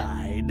has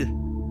died.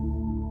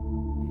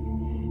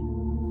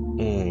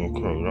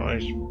 Okay, that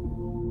is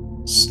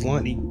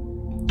slightly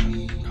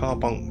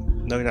carbunk.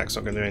 No, that's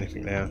not going to do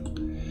anything now.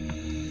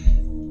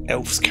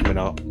 Elf's coming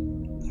up.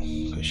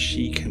 So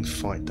she can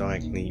fight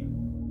diagonally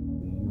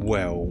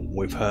well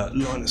with her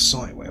line of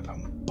sight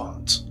weapon,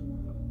 but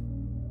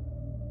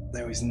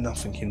there is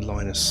nothing in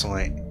line of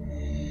sight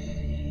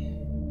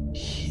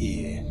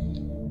here.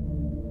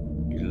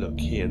 You look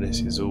here, this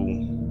is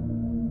all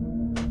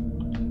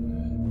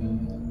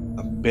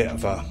a bit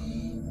of a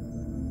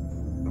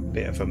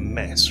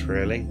mess,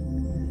 really.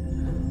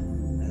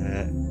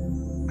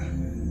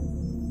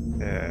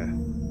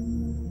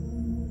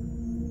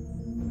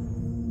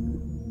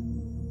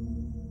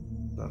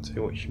 I'll tell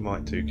you what she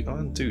might do. Can I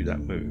undo that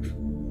move?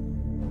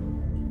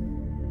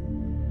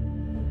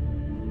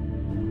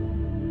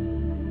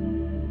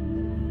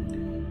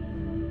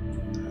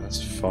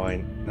 That's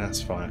fine.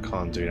 That's fine. I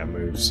can't do that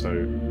move. So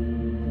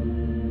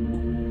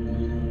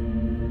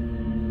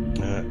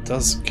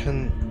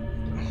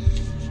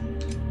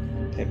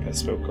Heroquest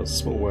spell costs a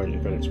small word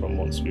develops one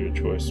monster of your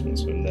choice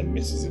and then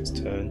misses its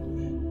turn.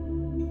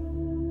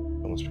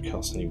 I must be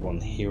cast only one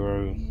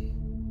hero.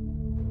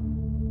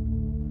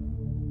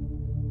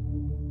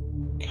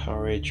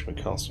 Courage, when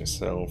casting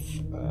yourself,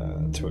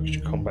 2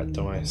 extra combat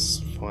dice,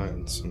 fire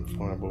and some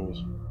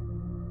fireballs.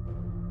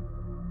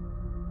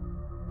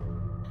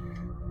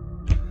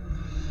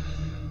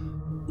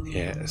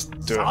 Yeah, let's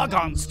do it.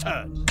 Sargon's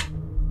turn.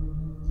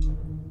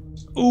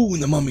 Oh,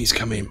 the mummy's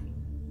come in.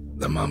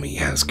 The mummy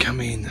has come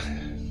in.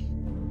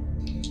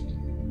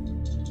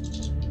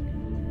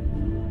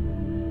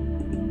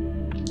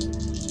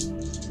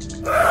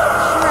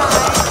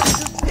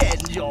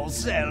 Defend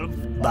yourself,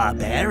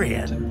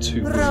 barbarian.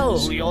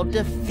 Roll your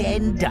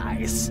defend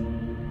dice.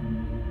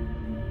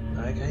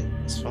 Okay,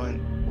 it's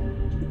fine.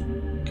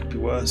 Could be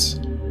worse.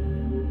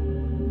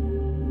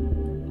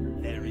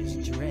 There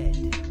is dread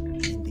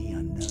in the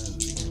unknown.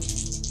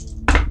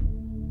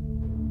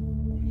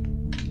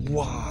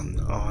 1.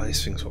 Oh,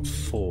 this thing's got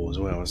 4 as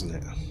well, isn't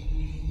it?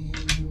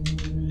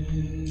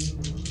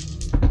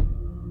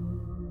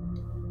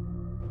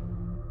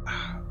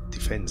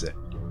 Defends it.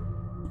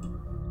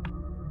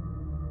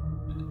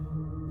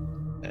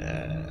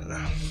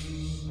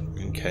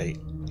 Okay.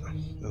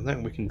 There's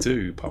nothing we can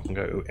do apart from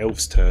go to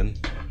Elf's turn.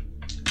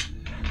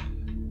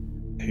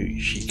 Who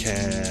she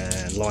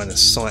can line of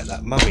sight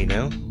that mummy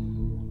now.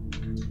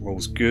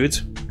 Rolls good.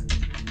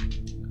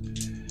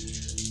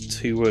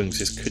 2 wounds.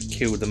 This could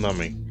kill the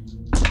mummy.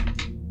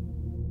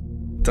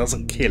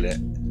 Doesn't kill it,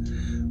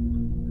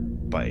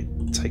 but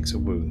it takes a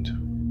wound.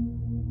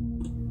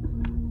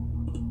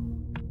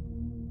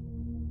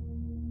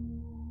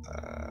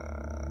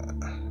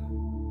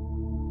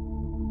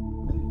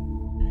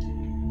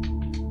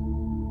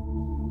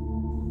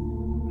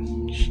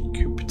 She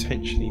could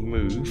potentially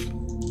move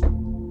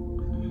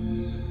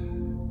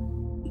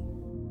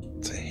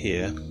to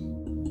here,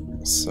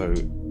 so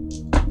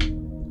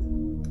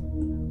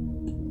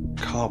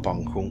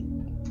Carbuncle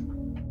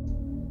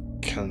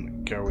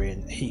can go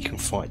in. He can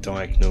fight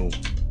diagonal.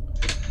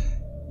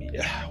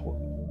 Yeah,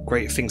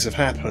 great things have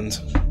happened.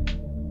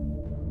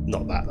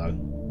 Not that though.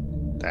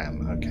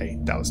 Damn. Okay,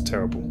 that was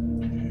terrible.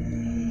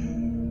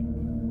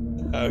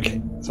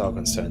 Okay,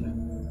 Zargon's turn.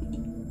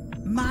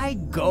 My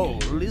goal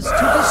is to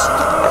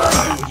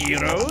destroy you,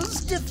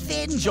 heroes.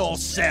 Defend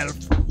yourself,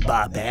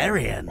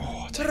 barbarian.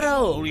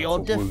 Roll your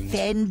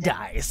defend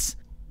dice.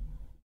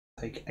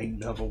 Take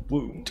another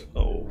wound.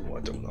 Oh, I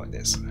don't like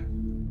this.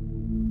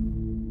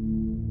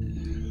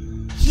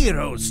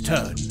 Hero's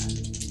turn.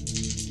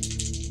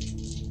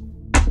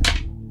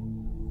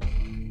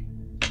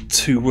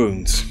 2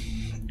 wounds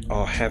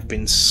have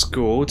been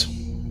scored.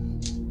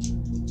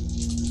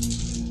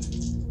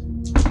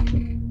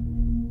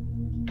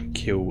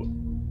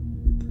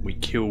 We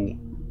kill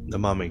the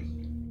mummy.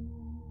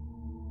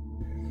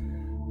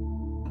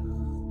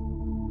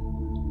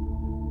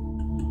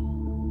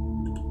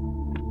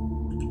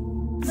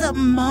 The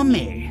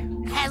mummy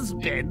has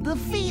been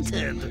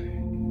defeated.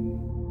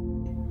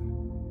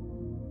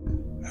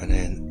 And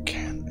then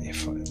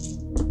if I...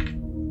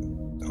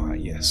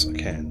 Alright, yes, I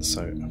can,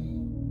 so...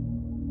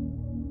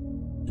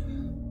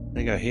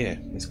 There you go here.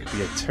 This could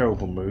be a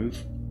terrible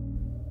move.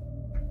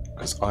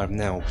 Because I've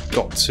now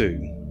got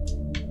 2.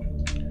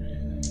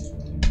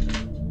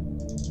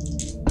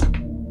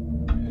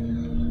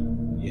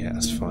 Yeah,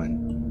 that's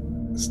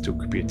fine. Still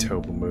could be a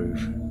terrible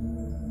move.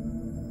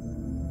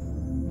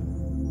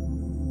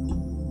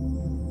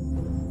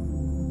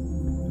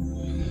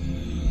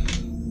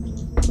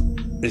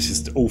 This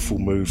is the awful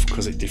move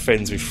because it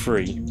defends with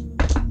 3.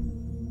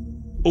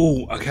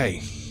 Oh,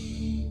 okay.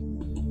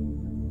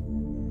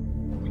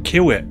 We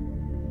kill it.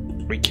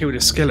 We kill the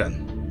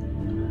skeleton.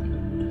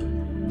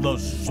 The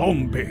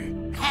zombie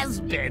has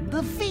been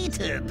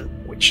defeated.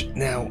 Which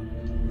now...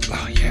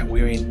 Oh yeah,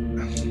 we're in...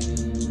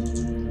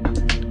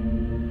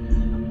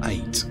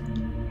 8.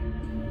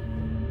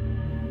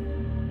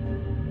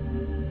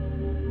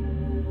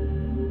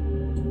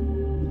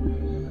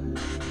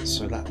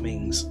 So that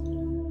means...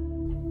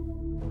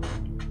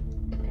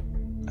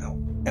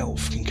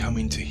 Elf can come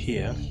into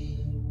here,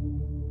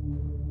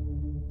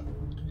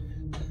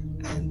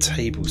 and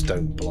tables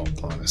don't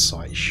block line of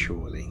sight,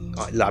 surely.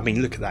 I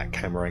mean, look at that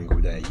camera angle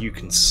there. You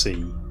can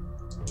see.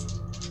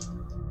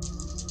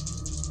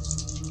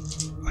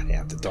 I didn't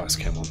have the dice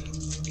cam on.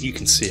 You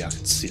can see. I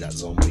can see that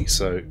zombie.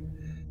 So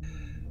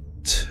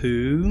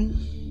 2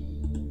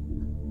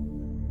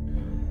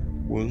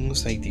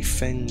 wounds. They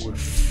defend with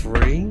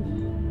 3.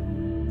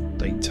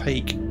 They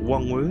take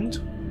 1 wound.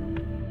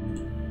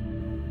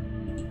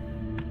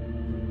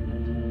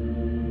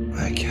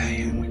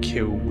 Okay, and we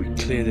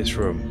clear this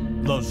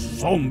room. The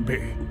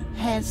zombie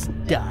has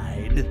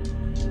died.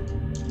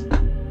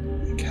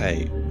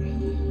 Okay.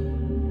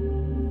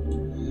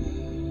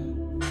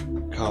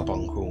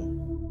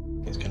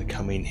 Carbuncle is going to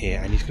come in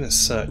here and he's going to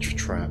search for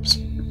traps.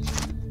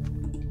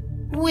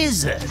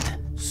 Wizard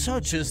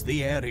searches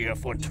the area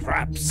for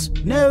traps.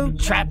 No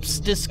traps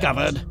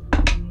discovered.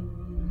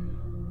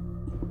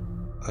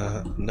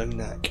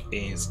 Nonak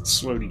is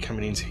slowly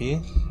coming into here,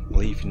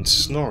 leaving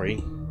Snorri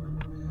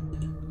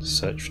to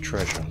search for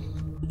treasure.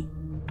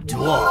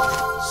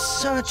 Dwarf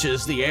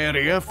searches the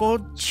area for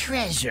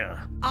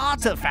treasure.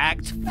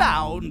 Artifact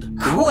found.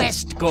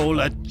 Quest goal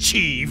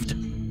achieved.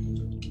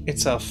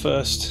 It's our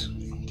first. I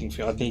didn't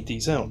think I'd need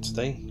these out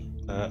today.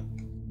 I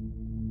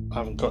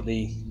haven't got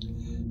the.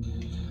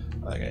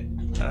 Okay.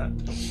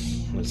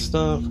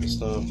 Stuff.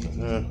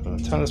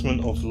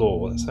 Talisman of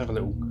Law. Let's have a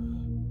little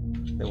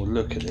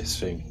look at this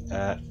thing.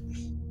 The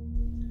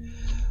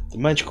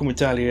magical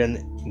medallion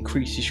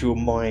increases your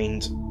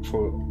mind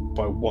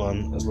by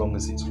 1 as long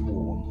as it's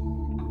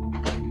worn.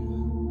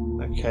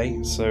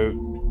 Okay,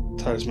 so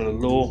Talisman of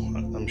Law.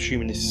 I'm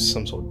assuming this is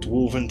some sort of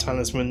dwarven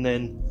talisman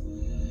then.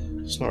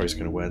 Snorri's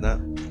going to wear that.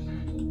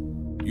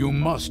 You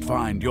must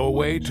find your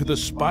way to the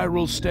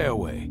spiral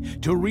stairway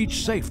to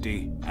reach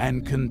safety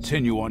and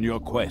continue on your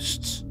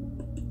quests.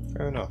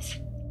 Fair enough.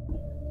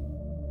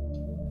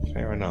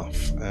 Fair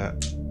enough.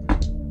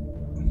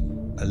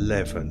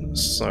 11.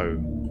 So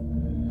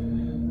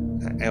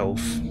that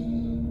elf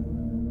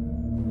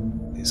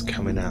is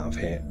coming out of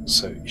here.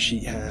 So she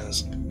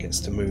gets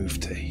to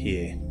move to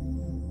here.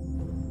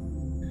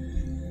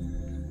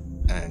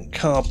 And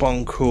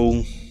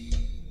Carbuncle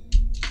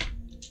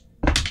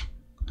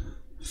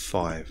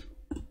 5.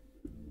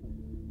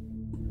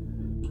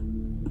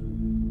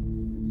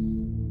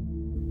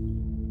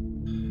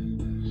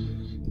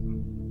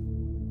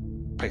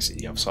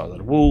 Basically the other side of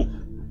the wall.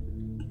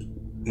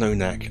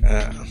 Nonak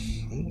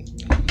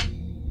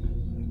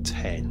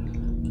 10.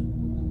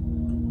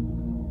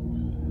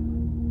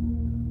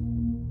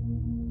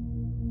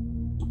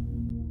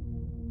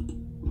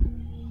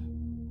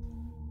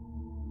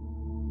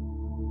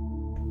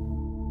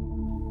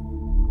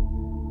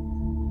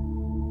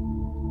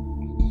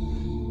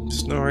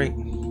 Snorri.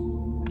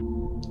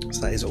 So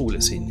that is all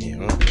that's in here,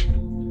 right?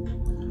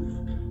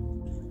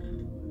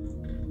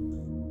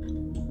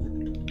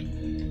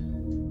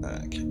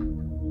 Okay.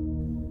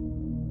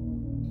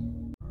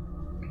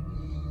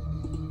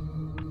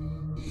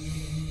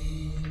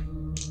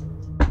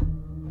 I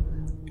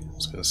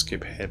was going to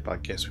skip ahead, but I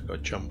guess we've got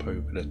to jump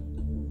over the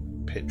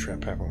pit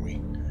trap, haven't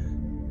we?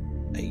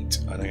 8.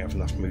 I don't have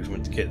enough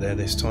movement to get there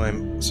this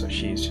time, so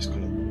she's just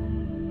going to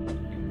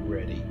be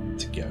ready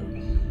to go.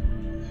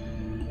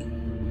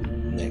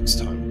 Next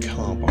time,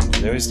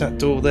 Carbuncle. There is that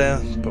door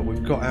there, but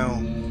we've got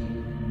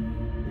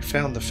we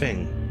found the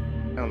thing.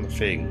 Found the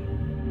thing.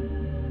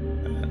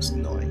 That's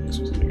 9, because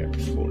I was going to go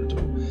before the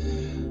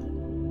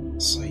door.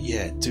 So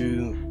yeah,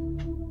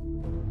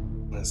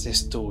 there's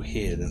this door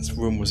here. This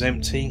room was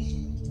empty.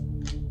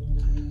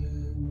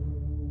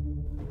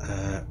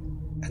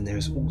 And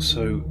there's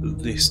also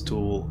this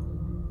door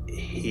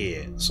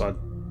here. So I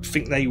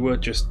think they were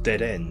just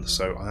dead ends.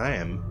 So I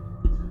am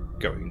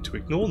going to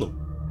ignore them.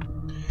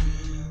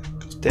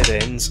 Dead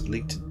ends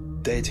lead to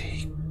dead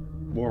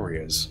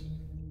warriors.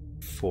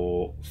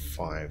 4,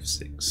 5,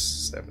 6,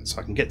 7.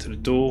 So I can get to the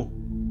door.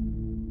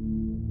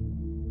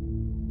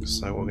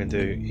 So what we're going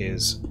to do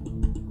is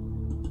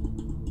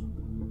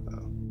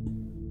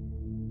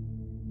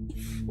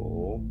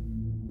 4.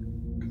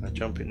 Can I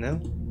jump it now?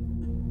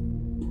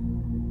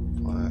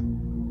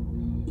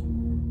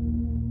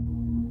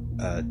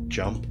 5.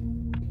 Jump.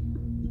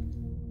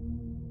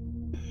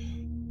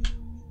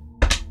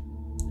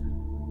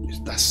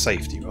 That's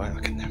safety, right? I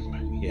can never.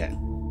 Yeah.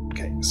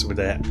 Okay, so with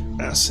that,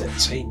 that's it.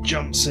 So he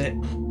jumps it,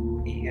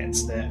 he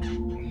gets there.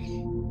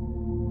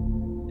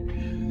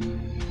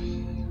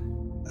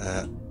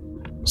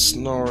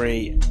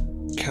 Snorri,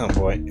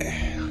 cowboy,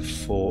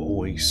 4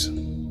 always.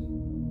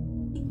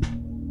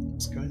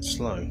 It's going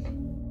slow.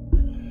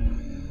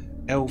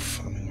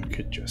 Elf, I mean, we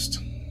could just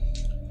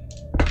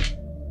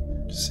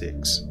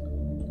 6.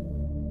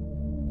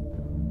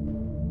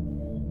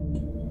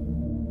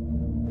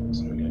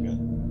 So we're gonna go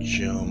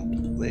jump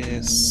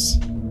this.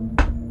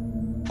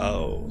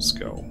 Oh,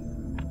 skull.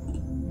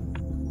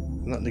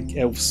 Isn't that the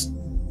elf's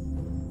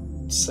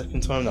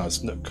second time? No,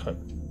 it's not cut.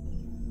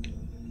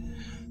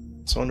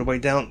 So on the way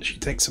down, she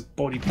takes a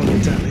body point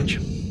of damage.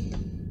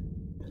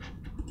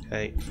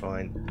 Okay,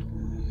 fine.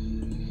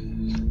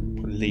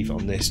 We'll leave it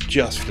on this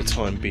just for the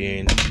time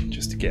being,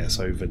 just to get us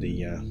over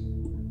the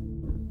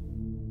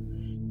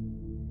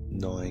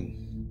 9.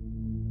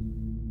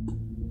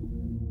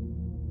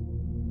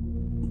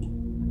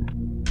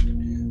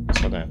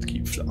 So I don't have to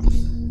keep fluff.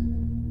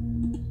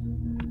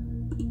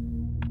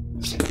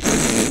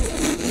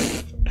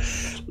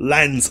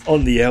 Lands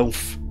on the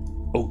elf.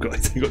 Oh god,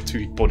 we've got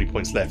 2 body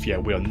points left. Yeah,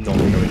 we are not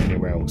going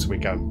anywhere else. We're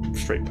going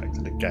straight back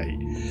to the gate.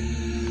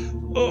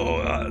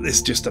 Oh,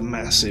 there's just a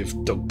massive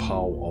dog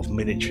pile of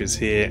miniatures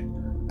here,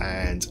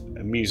 and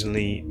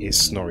amusingly, is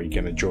Snorri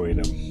going to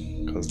join them?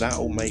 Because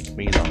that'll make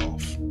me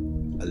laugh.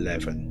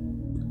 11.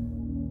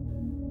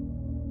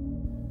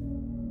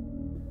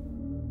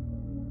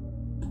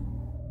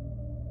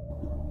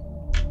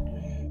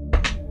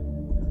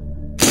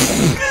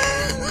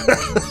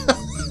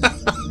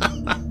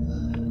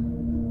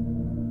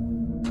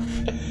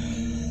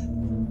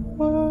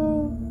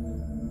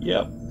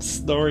 Yep,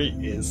 Snorri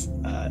is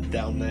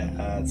down there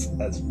as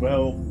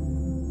well.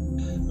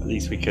 At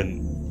least we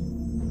can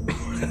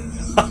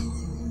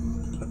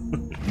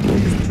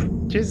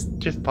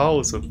just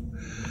pause them.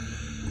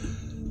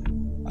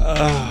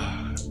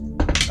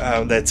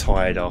 They're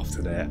tired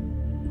after their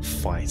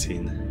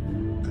fighting.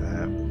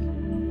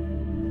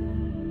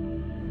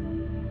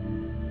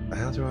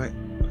 How do I?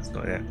 It's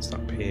not yet. It's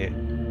up here.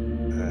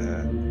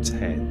 10.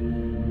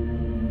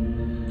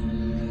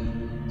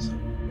 So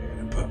we're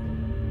gonna put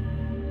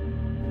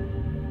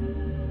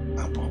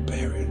our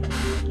barbarian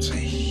to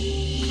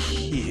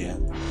here.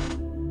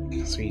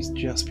 So he's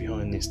just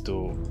behind this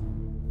door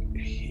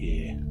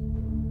here.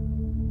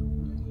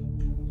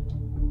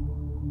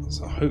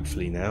 So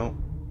hopefully now.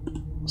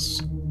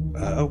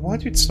 Oh, why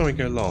did Snorri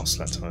go last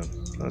that time?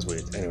 That was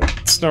weird. Anyway,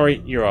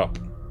 Snorri, you're up.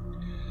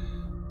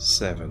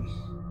 7.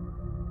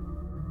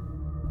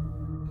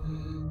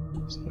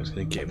 Snorri's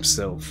going to get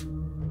himself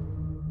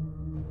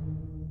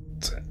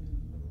to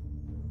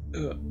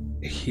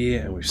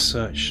here, and we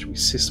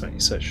systematically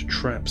searched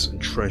traps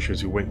and treasure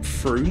as we went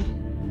through.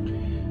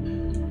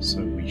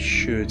 So we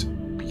should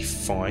be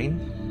fine.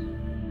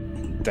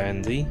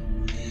 Dandy.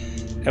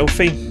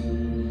 Elfie,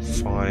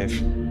 5.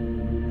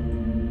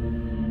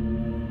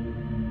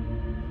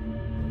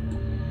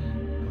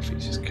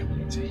 Elfie's just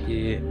coming into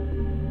here.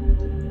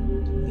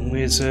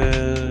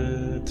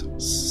 Wizard,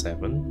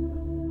 7.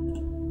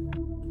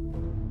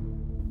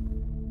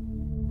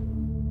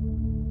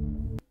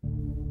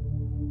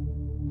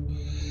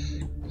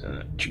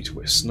 Due to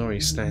where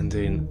Snorri's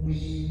standing.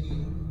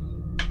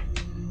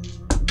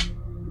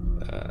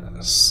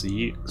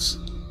 6.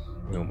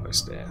 We're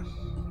almost there.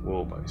 We're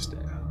almost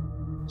there.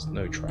 There's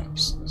no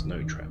traps. There's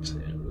no traps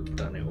here. We've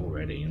done it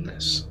already in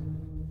this.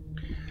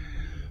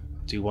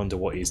 I do wonder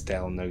what is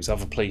down those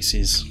other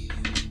places.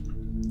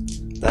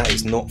 That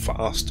is not for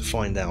us to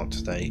find out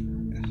today.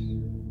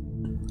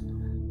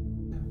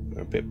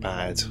 We're a bit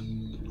bad.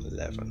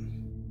 11.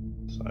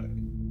 So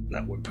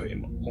that would put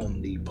him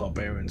on the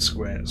barbarian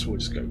square, so we'll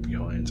just go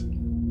behind.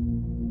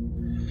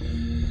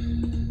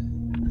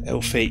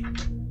 Elfie,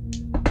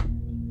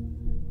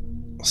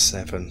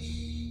 7.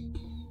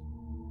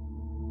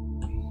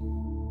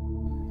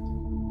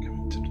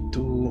 Coming to the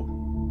door.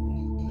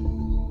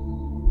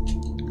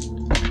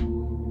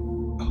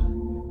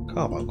 Oh,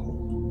 carbuncle.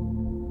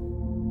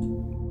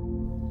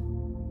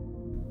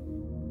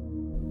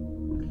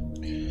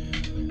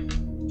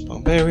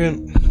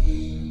 Barbarian.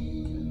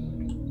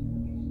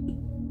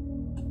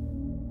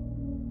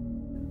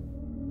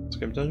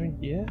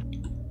 Yeah.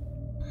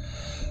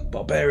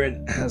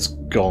 Barbarian has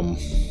gone.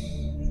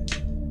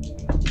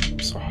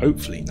 So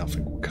hopefully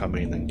nothing will come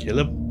in and kill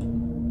him.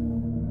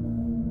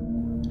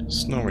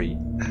 Snorri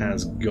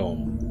has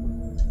gone.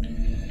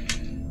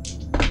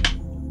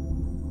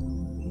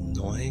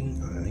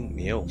 9. I think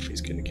the elf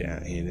is going to get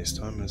out here this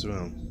time as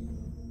well.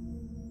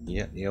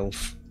 Yeah, the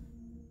elf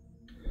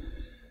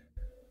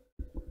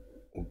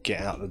will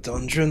get out of the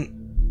dungeon.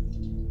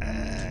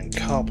 And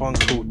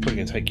Carbuncle, probably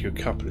going to take you a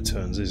couple of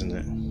turns, isn't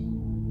it?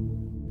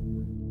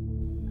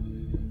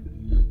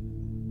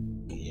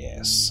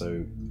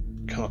 So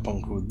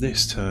Carbuncle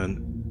this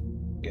turn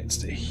gets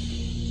to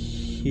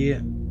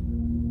here,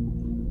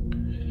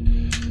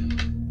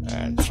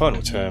 and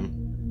final turn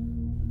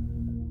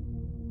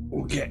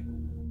we'll get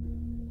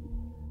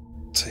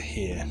to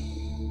here.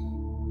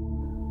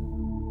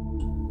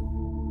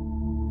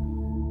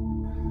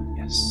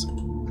 Yes.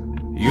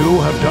 You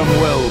have done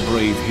well,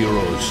 brave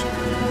heroes.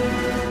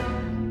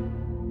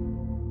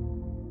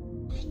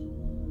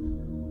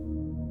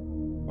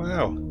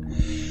 Wow.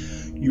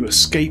 You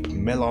escape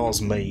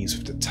Melar's maze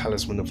with the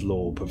Talisman of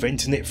Law,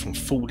 preventing it from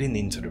falling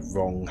into the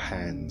wrong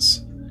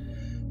hands.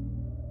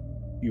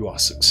 You are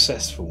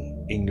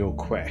successful in your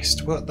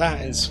quest. Well,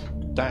 that is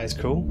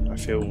cool. I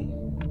feel.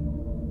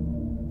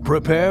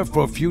 Prepare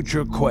for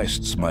future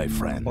quests, my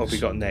friends. What have we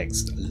got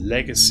next?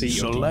 Legacy.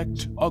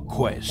 Select a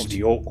quest of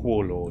the Orc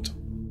Warlord.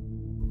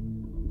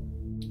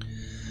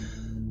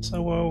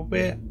 So we're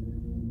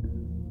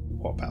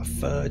what, about a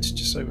third,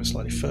 just over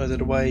slightly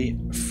further away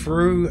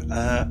through.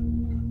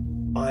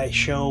 I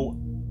shall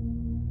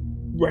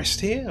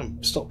rest here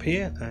and stop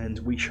here, and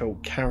we shall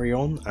carry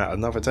on at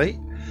another date.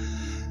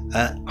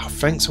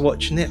 Thanks for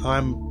watching it.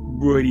 I'm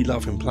really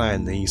loving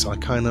playing these. I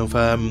kind of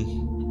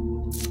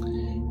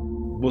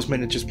was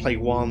meant to just play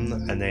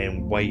one and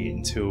then wait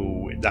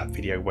until that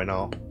video went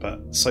up,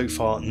 but so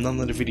far none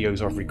of the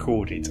videos I've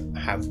recorded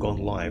have gone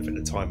live at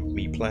the time of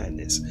me playing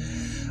this,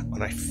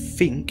 and I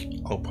think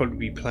I'll probably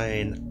be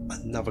playing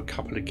another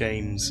couple of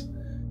games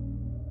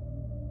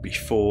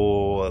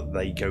before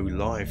they go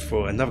live,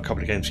 for another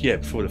couple of games, yeah,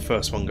 before the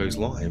first one goes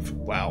live.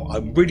 Wow,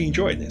 I'm really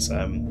enjoying this.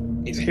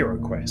 It's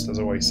Heroquest, as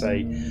I always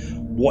say.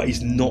 What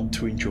is not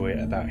to enjoy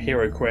about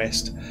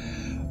Heroquest?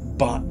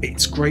 But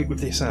it's great with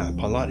this app.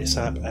 I like this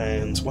app,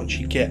 and once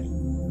you get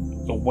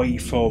away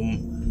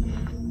from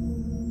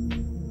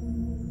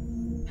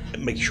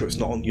making sure it's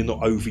not on, you're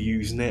not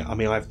overusing it. I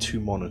mean, I have 2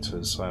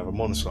 monitors. So I have a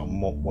monitor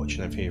I'm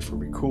watching over here for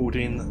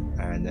recording,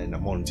 and then a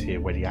monitor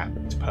here where the app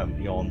is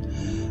permanently on,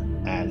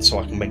 and so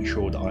I can make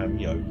sure that I'm,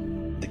 you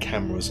know, the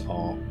cameras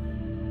are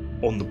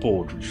on the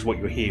board, which is what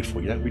you're here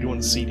for. You don't really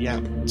want to see the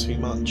app too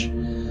much.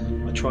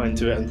 I try and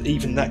do it, and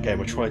even that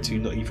game I try to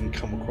not even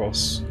come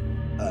across,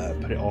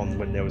 put it on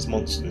when there was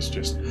monsters.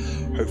 Just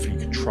hopefully you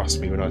can trust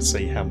me when I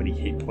say how many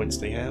hit points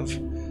they have,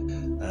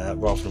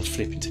 rather than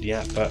flipping to the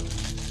app. But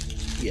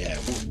yeah,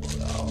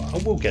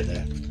 we'll get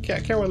there.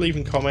 Carry on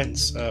leaving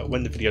comments.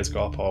 When the videos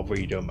go up, I'll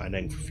read them, and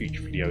then for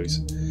future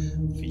videos,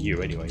 for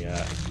you anyway,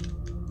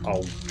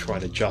 I'll try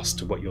and adjust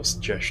to what your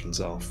suggestions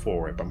are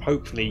for it. But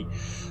hopefully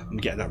I'm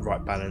getting that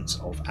right balance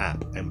of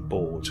app and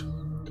board,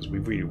 because we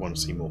really want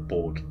to see more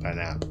board than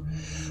app.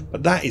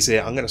 But that is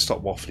it. I'm going to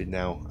stop waffling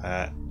now,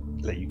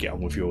 let you get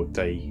on with your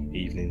day,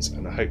 evenings,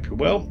 and I hope you're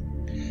well.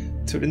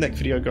 Till the next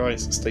video,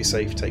 guys, stay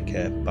safe, take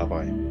care, bye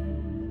bye.